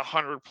 You got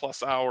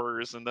 100+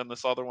 hours, and then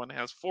this other one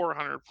has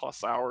 400+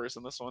 hours,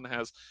 and this one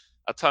has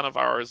a ton of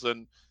hours,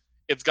 and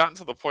it's gotten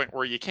to the point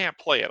where you can't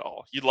play it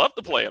all. You'd love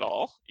to play it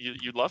all.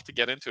 You'd love to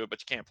get into it,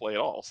 but you can't play it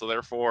all. So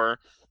therefore,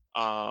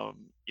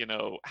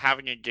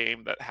 having a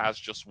game that has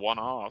just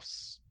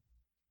one-offs,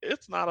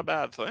 it's not a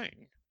bad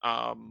thing.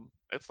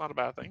 It's not a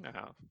bad thing to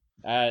have.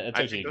 It's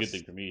actually a good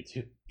thing for me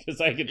too,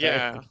 because I can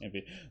tell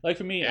campaign. Like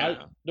for me,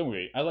 don't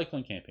worry, I like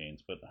playing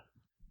campaigns, but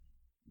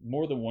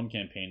more than one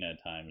campaign at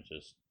a time is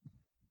just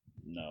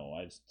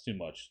it's too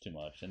much,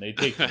 and they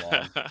take too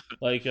long.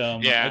 Like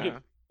I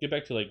get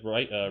back to like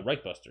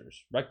Reichbusters.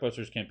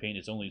 Reichbusters campaign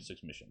is only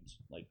 6 missions.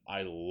 Like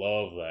I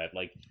love that.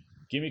 Like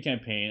give me a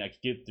campaign, I can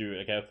get through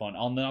it, I can have fun.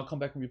 Then I'll come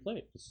back and replay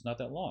it. It's not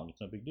that long.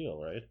 It's no big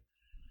deal, right?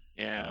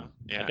 Yeah.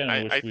 I kind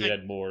of wish we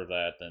had more of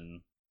that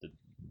than the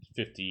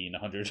 50 and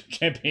 100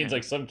 campaigns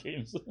like some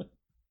games.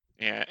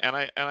 Yeah, and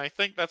I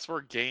think that's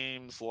where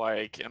games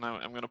like, and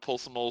I'm going to pull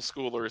some old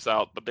schoolers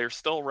out, but they're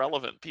still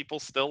relevant. People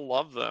still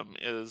love them.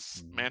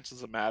 Is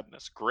Mansions of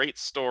Madness. Great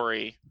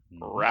story.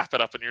 Wrap it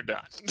up and you're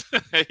done.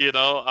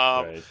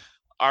 Right.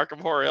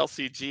 Arkham Horror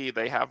LCG,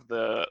 they have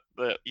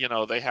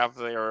they have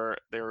their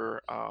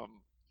I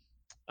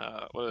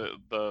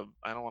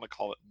don't want to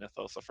call it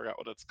mythos. I forgot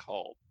what it's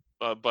called.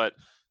 But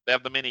they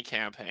have the mini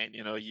campaign.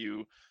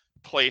 You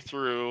play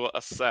through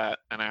a set,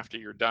 and after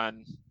you're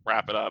done,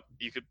 wrap it up.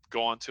 You could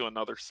go on to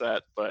another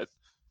set, but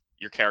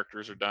your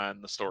characters are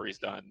done, the story's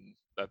done,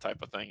 that type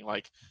of thing.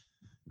 Like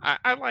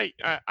I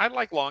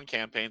like long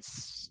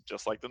campaigns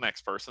just like the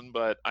next person,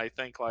 but I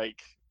think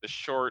like the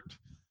short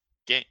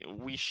game,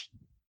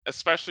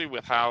 especially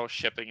with how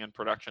shipping and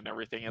production and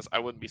everything is, I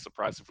wouldn't be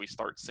surprised if we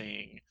start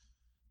seeing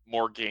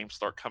more games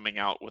start coming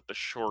out with the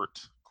short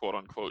quote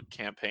unquote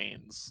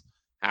campaigns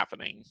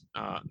happening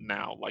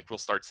now. Like we'll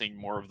start seeing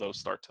more of those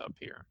start to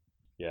appear.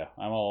 Yeah,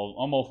 I'm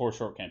all for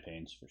short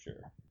campaigns for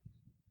sure.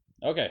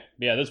 Okay,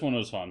 yeah, this one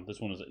was fun. This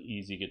one was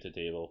easy to get to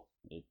table.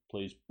 It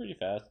plays pretty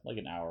fast, like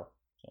an hour,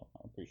 so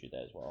I appreciate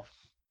that as well.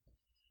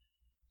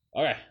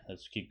 Okay,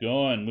 let's keep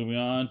going. Moving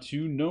on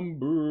to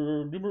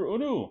number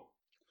uno.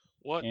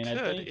 What could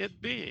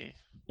it be?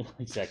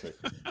 Exactly.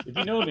 If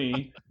you know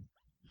me,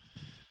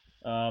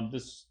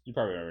 this you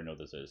probably already know what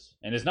this is,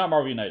 and it's not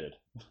Marvel United.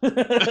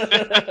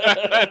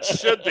 It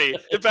should be.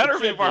 It better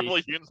be Marvel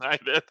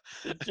United.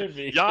 It should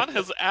be. Jan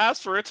has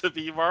asked for it to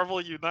be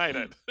Marvel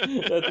United.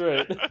 That's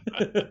right.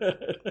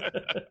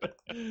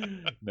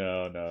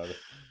 No.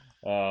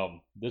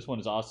 This one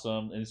is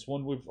awesome, and it's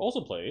one we've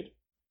also played,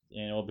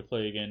 and we'll be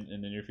playing again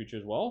in the near future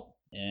as well.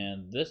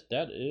 And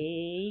that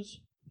is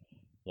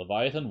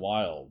Leviathan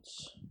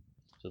Wilds.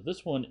 So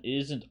this one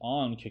isn't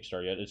on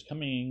Kickstarter yet. It's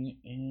coming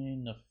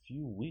in a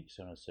few weeks,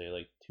 I want to say,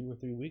 like 2 or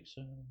 3 weeks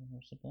or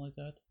something like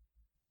that.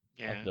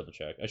 I'll have Yeah. to double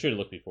check. I should have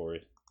looked before we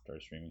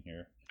started streaming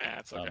here. Yeah,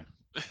 it's okay.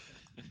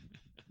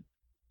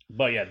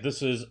 But yeah,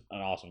 this is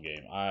an awesome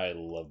game. I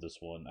love this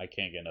one. I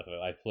can't get enough of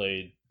it. I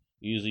played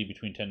easily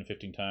between 10 and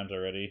 15 times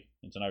already.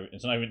 It's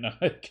not even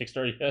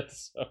Kickstarter yet,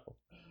 so.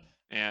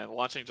 And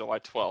launching July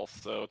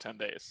 12th, so 10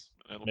 days.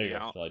 It'll There be you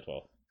go, out. July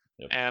 12th.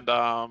 Yep.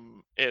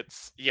 And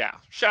it's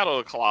Shadow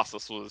of the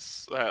Colossus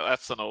was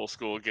that's an old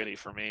school goodie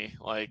for me.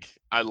 Like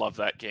I love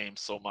that game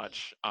so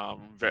much. A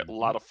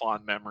lot of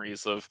fond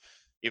memories of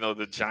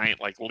the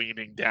giant like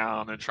leaning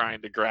down and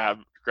trying to grab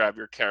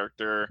your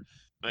character.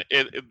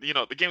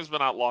 The game's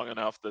been out long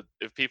enough that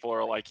if people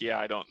are like, yeah,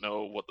 I don't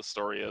know what the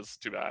story is,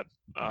 too bad.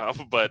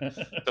 But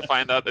to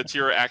find out that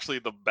you're actually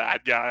the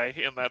bad guy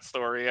in that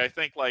story, I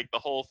think like the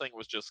whole thing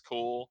was just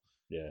cool.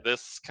 Yeah.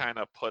 This kind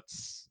of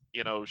puts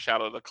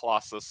Shadow of the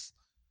Colossus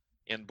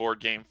in board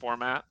game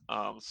format.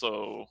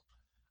 So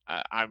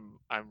I'm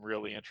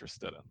really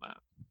interested in that.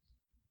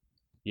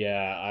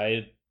 Yeah,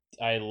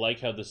 I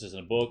like how this is in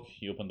a book.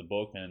 You open the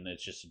book and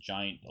it's just a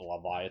giant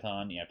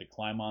leviathan. You have to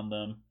climb on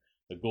them.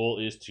 The goal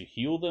is to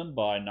heal them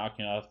by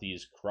knocking off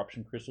these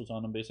corruption crystals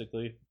on them,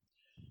 basically.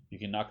 You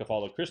can knock off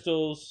all the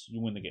crystals,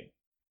 you win the game.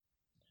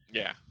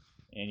 Yeah.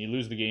 And you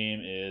lose the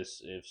game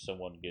is if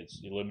someone gets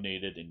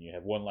eliminated and you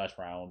have one last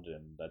round,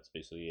 and that's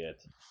basically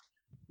it.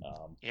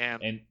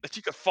 And that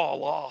you could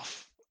fall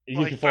off.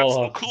 You can fall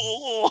off. So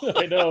cool.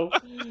 I know.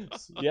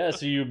 Yeah,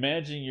 so you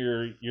imagine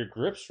your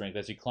grip strength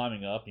as you're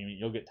climbing up.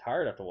 You'll get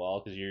tired after a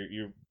while because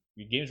your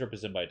game's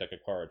represented by a deck of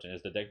cards, and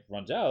as the deck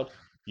runs out,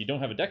 you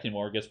don't have a deck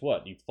anymore. Guess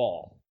what? You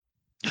fall.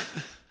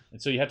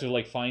 And so you have to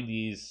like find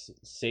these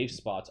safe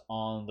spots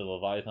on the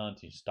Leviathan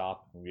to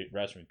stop,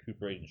 rest,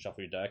 recuperate, and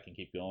shuffle your deck and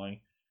keep going.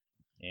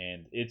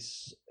 And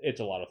it's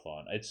a lot of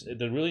fun.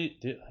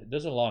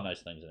 There's a lot of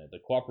nice things in it. The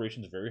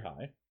cooperation is very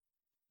high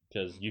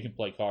because you can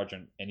play cards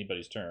on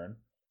anybody's turn,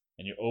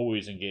 and you're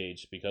always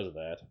engaged because of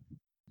that.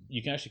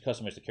 You can actually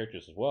customize the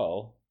characters as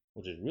well,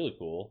 which is really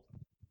cool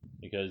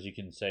because you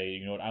can say,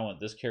 you know what, I want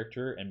this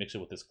character and mix it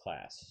with this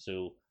class.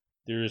 So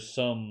there's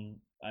some.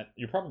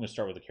 You're probably going to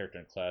start with a character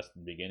in class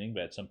in the beginning,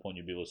 but at some point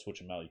you'll be able to switch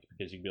them out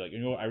because you can be like, you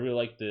know what, I really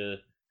like the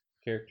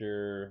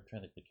character. I'm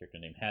trying to think of the character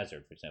named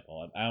Hazard, for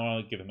example. I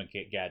want to give him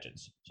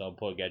gadgets, so I'll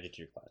put a gadget to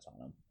your class on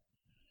him.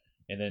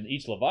 And then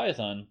each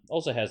Leviathan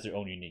also has their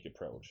own unique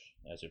approach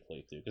as you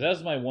play through. Because that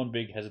was my one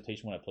big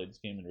hesitation when I played this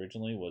game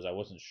originally, was I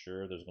wasn't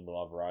sure there's going to be a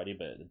lot of variety,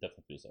 but it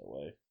definitely feels that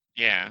way.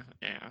 Yeah.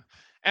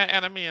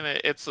 And I mean,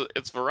 it's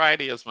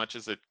variety as much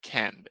as it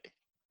can be,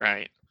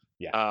 right?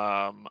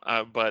 Yeah.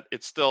 But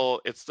it's still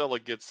a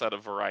good set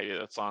of variety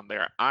that's on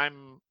there.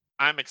 I'm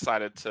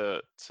excited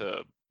to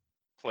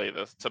play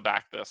this, to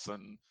back this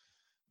and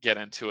get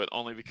into it,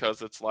 only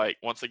because it's like,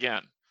 once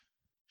again,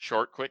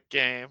 short, quick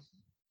game.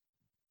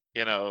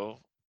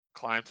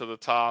 Climb to the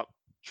top,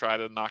 try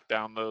to knock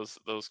down those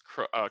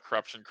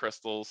corruption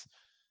crystals,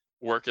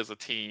 work as a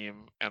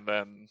team, and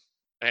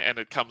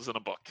it comes in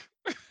a book.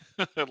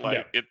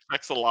 It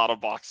checks a lot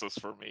of boxes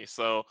for me.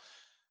 So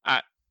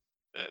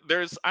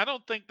there's not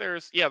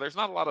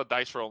a lot of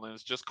dice rolling.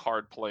 It's just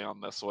card play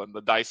on this one.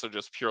 The dice are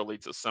just purely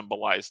to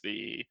symbolize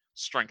the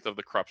strength of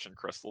the corruption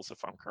crystals,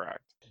 if I'm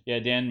correct. Yeah,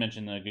 Dan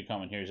mentioned a good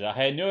comment here. He said,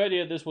 I had no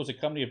idea this was a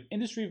company of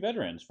industry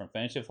veterans from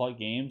Fantasy Flight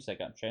Games that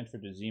got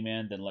transferred to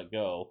Z-Man, then let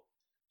go.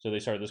 So they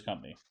started this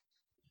company.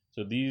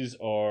 So these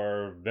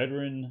are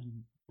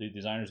veteran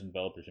designers and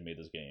developers who made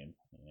this game.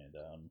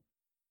 And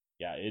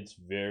it's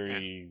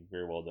very,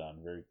 very well done.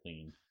 Very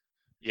clean.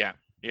 Yeah.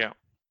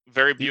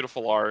 Very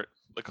beautiful art.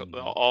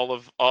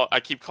 I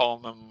keep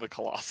calling them the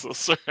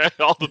Colossus, right?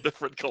 All the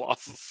different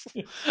Colossus.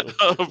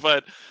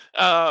 but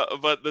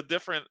the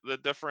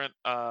different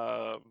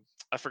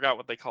I forgot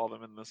what they call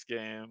them in this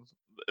game.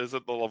 Is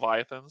it the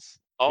Leviathans?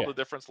 All the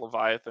different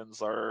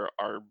Leviathans are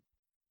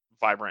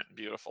vibrant and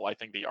beautiful. I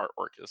think the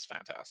artwork is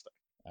fantastic.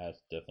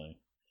 Definitely.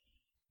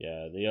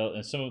 Yeah, they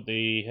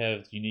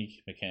have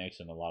unique mechanics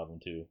in a lot of them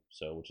too,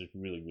 so which is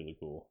really, really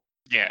cool.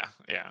 Yeah.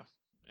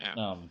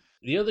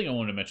 The other thing I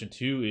wanted to mention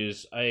too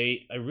is I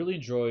really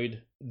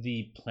enjoyed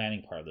the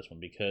planning part of this one,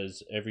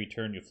 because every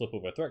turn you flip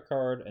over a threat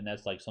card, and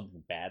that's like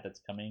something bad that's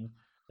coming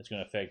that's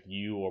going to affect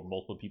you or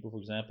multiple people, for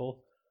example.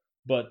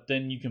 But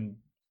then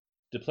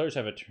the players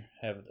have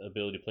the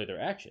ability to play their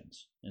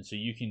actions, and so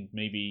you can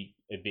maybe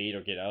evade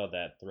or get out of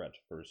that threat,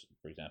 for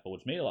example,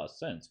 which made a lot of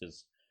sense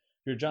because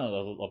if you're John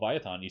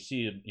Leviathan, you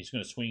see him, he's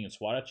going to swing and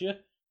swat at you.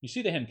 You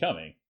see the hand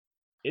coming.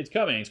 It's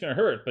coming. It's going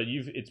to hurt, but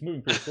it's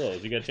moving pretty slow.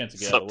 So you got a chance to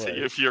get out of the way.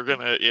 If you're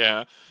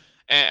gonna,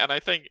 and I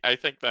think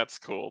that's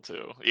cool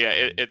too. Yeah,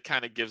 it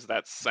kind of gives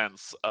that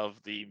sense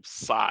of the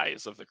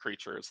size of the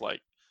creature. It's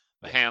like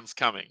the hand's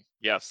coming.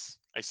 Yes,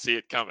 I see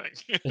it coming.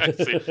 I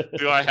see.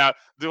 Do I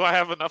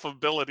have enough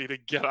ability to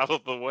get out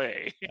of the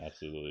way?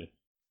 Absolutely.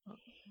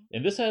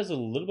 And this has a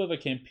little bit of a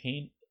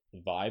campaign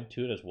vibe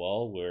to it as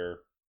well, where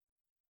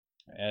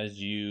as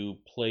you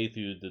play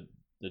through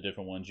the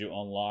different ones, you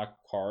unlock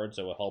cards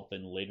that will help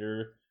in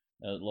later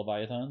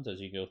Leviathans as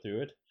you go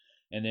through it.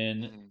 And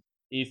then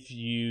if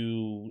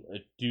you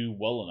do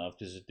well enough,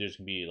 because there's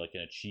going to be like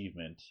an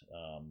achievement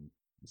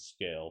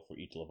scale for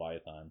each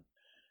Leviathan,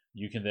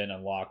 you can then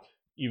unlock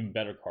even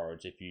better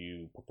cards if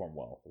you perform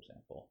well, for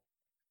example,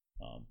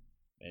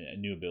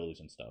 and new abilities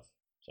and stuff.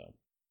 So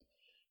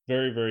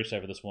very, very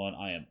excited for this one.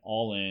 I am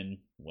all in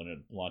when it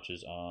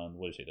launches on,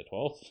 what did you say, the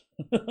 12th?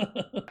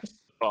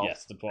 12th.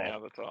 Yes, the 12th. Yeah,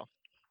 the 12th.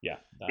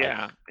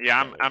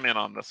 Yeah. I'm in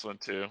on this one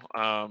too.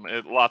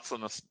 Lots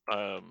of this.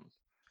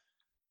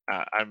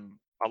 I'm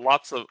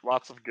lots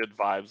of good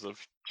vibes of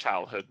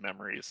childhood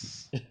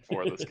memories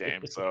for this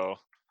game. So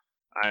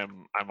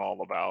I'm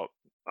all about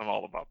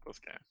this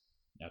game.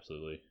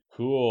 Absolutely.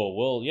 Cool.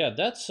 Well, yeah,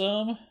 that's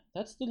the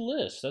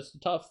list. That's the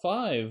top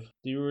 5.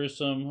 There were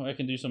some. I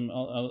can do some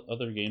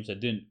other games that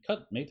didn't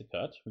make the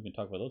cut. We can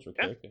talk about those real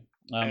quick.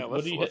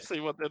 Let's see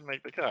what didn't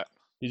make the cut.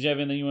 Did you have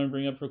anything you want to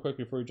bring up real quick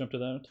before we jump to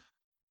that?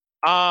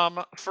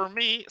 For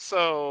me,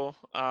 so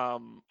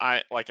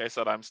like I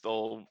said, I'm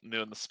still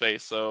new in the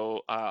space,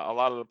 so a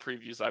lot of the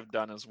previews I've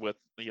done is with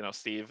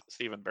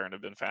Steve and Baron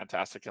have been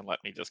fantastic and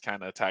let me just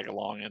kind of tag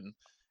along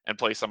and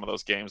play some of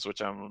those games,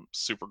 which I'm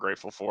super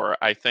grateful for.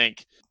 I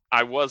think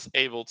I was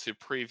able to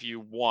preview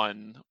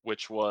one,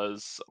 which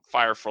was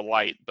Fire for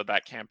Light, but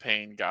that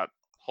campaign got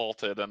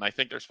halted, and I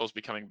think they're supposed to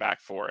be coming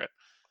back for it.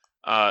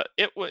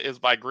 It is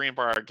by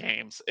Greenbrier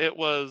Games. It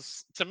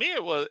was, to me,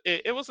 it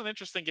was an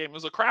interesting game. It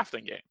was a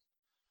crafting game.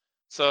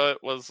 So it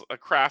was a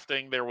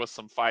crafting. There was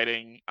some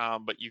fighting,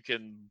 but you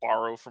can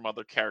borrow from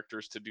other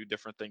characters to do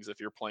different things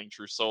if you're playing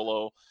true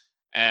solo.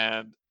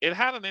 And it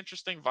had an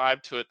interesting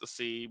vibe to it to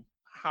see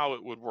how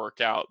it would work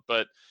out.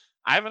 But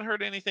I haven't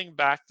heard anything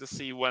back to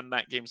see when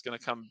that game's going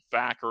to come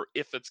back or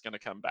if it's going to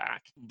come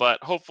back.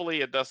 But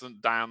hopefully it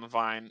doesn't die on the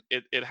vine.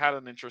 It had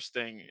an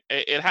interesting,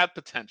 it had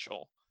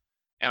potential.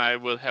 And I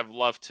would have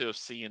loved to have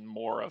seen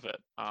more of it.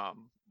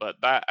 But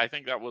I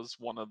think that was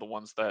one of the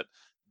ones that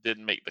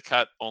didn't make the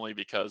cut only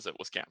because it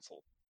was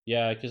canceled.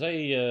 Yeah, because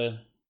I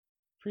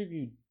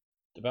previewed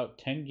about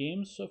 10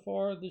 games so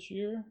far this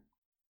year.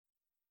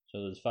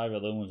 So there's 5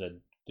 other ones that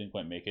didn't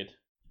quite make it.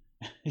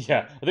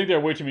 Yeah, I think there are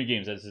way too many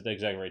games. That's the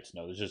exact right to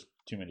know. There's just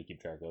too many to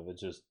keep track of.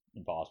 It's just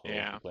impossible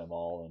to play them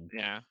all and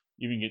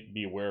even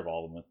be aware of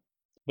all of them.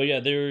 But yeah,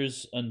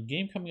 there's a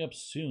game coming up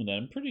soon that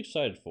I'm pretty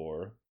excited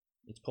for.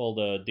 It's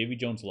called Davy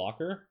Jones'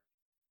 Locker.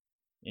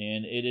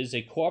 And it is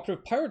a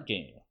cooperative pirate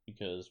game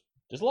because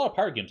there's a lot of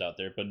pirate games out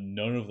there, but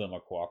none of them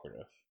are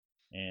cooperative.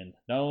 And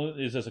not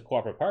only is this a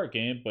cooperative pirate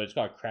game, but it's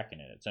got a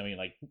Kraken in it. So I mean,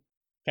 like,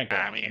 can't go.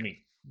 I mean,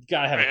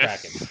 gotta have a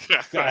Kraken.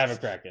 Gotta have a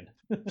Kraken.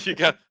 You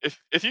got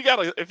if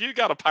you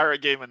got a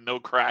pirate game and no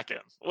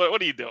Kraken,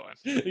 what are you doing?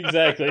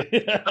 Exactly.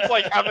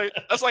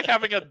 that's like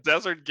having a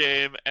desert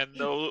game and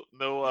no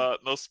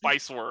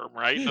spice worm,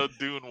 right? No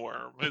dune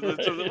worm.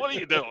 What are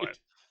you doing?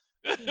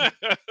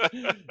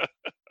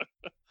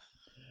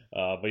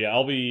 But yeah,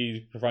 I'll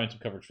be providing some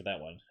coverage for that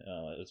one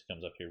as it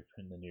comes up here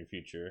in the near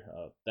future.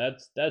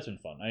 That's been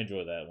fun. I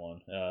enjoy that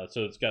one.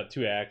 So it's got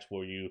 2 acts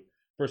where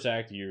first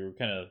act you're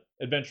kind of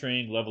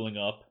adventuring, leveling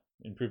up,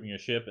 improving your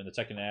ship, and the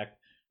second act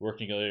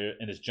working together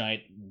in this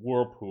giant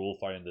whirlpool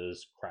fighting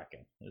this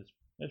Kraken.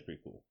 It's pretty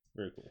cool.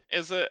 Very cool.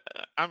 Is it?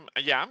 I'm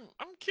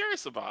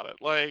curious about it.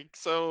 Like,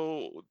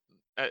 so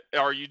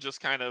are you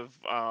just kind of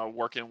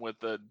working with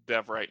the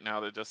dev right now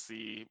to just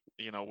see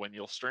when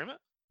you'll stream it?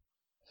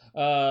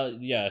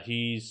 Yeah,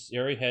 he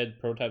already had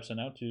prototypes sent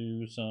out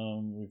to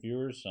some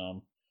reviewers.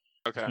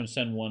 Okay. He's going to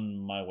send one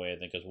my way, I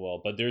think, as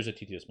well. But there's a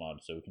TTS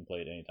mod, so we can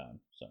play it anytime.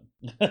 So,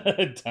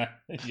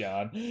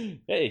 yeah.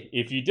 Hey,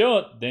 if you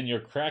don't, then you're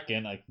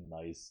cracking. Like,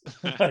 nice,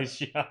 nice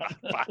shot.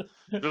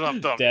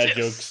 Dad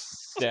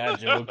jokes.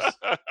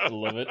 I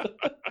love it.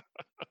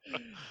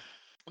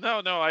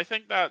 No, I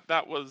think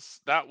that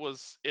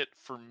was it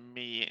for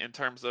me in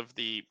terms of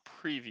the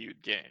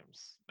previewed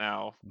games.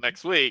 Now,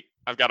 next week,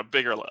 I've got a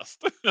bigger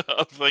list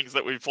of things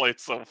that we've played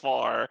so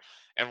far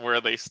and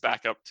where they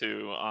stack up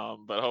to.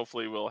 But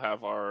hopefully we'll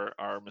have our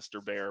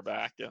Mr. Bear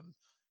back and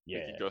we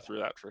can go through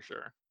that for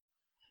sure.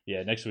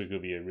 Yeah, next week will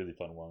be a really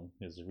fun one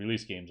because the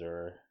release games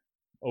are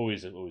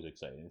always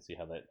exciting to see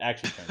how that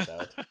actually turns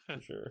out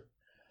for sure.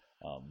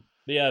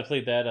 But yeah, I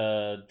played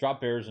that.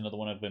 Drop Bear is another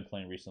one I've been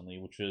playing recently,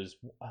 which is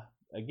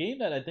a game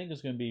that I think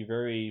is going to be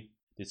very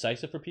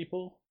decisive for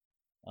people.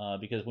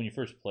 Because when you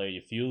first play,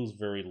 it feels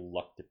very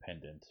luck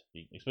dependent,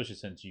 especially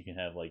since you can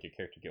have like your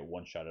character get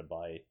one-shotted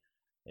by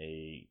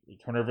a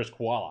carnivorous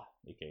koala,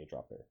 aka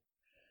Drop Bear.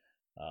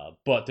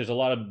 But there's a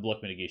lot of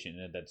luck mitigation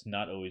in it that's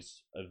not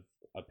always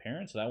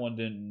apparent, so that one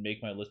didn't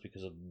make my list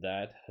because of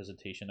that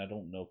hesitation. I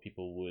don't know if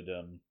people would.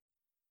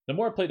 The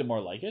more I play, the more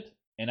I like it,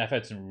 and I've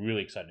had some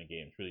really exciting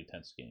games, really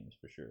tense games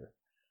for sure.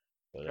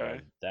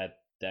 But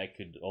that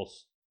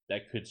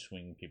could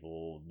swing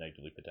people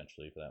negatively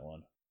potentially for that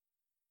one.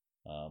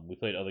 We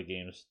played other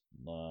games.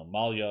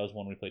 Malia is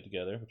one we played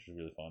together, which was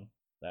really fun.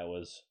 That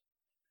was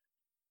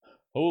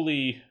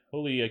holy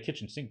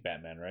kitchen sink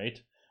Batman,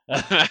 right?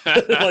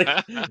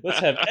 Like, let's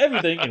have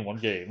everything in one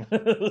game.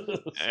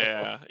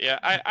 Yeah.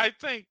 I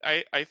think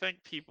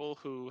people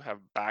who have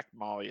backed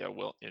Malia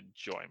will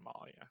enjoy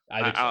Malia.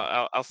 I think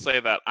so. I'll say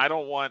that. I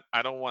don't want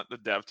the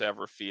dev to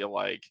ever feel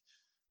like,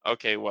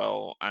 okay,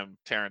 well, I'm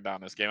tearing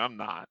down this game. I'm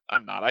not.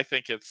 I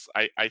think it fits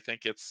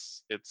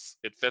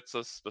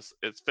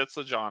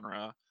a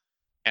genre,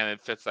 and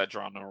it fits that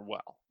genre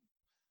well.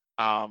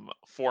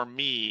 For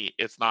me,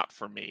 it's not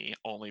for me,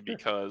 only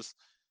because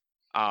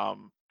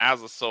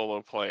as a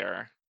solo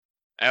player,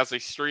 as a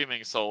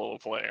streaming solo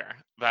player,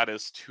 that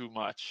is too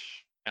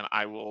much, and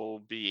I will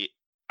do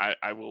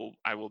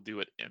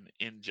it in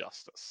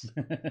injustice.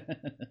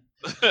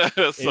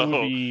 It So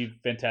would be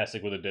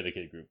fantastic with a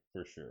dedicated group,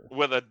 for sure.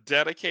 with a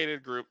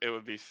dedicated group, it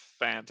would be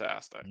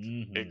fantastic.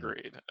 Mhm.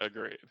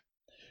 Agreed.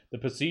 The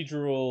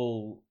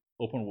procedural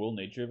open world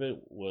nature of it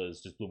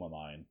just blew my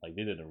mind. Like,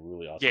 they did a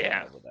really awesome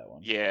Yeah. job with that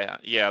one.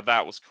 Yeah,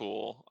 that was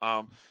cool.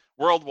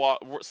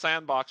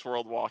 Sandbox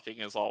world walking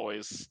is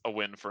always a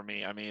win for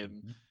me. I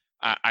mean,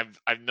 Mhm.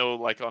 I know,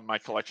 like, on my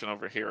collection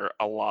over here,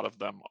 a lot of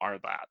them are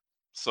that.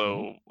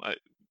 So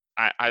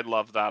I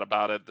love that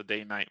about it. The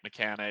day-night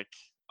mechanic,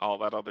 all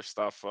that other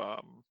stuff.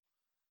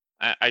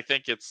 I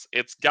think it's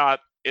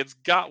got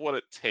what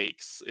it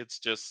takes. It's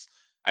just,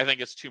 I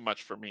think it's too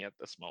much for me at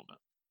this moment.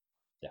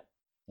 Yeah,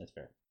 that's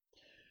fair.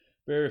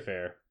 Very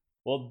fair.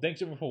 Well,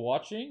 thanks everyone for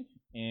watching,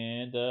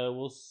 and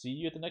we'll see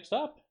you at the next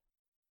stop.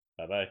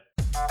 Bye-bye.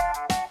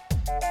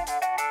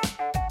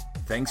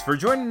 Thanks for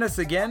joining us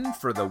again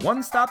for the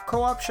One Stop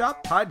Co-op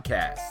Shop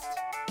podcast.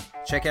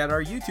 Check out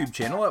our YouTube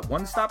channel at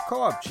One Stop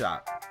Co-op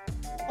Shop.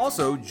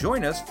 Also,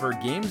 join us for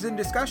games and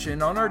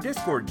discussion on our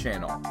Discord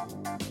channel.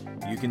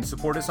 You can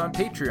support us on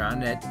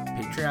Patreon at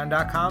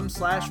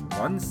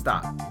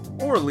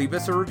patreon.com/onestop, or leave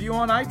us a review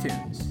on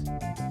iTunes.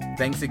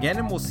 Thanks again,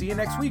 and we'll see you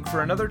next week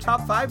for another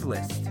Top 5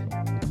 list.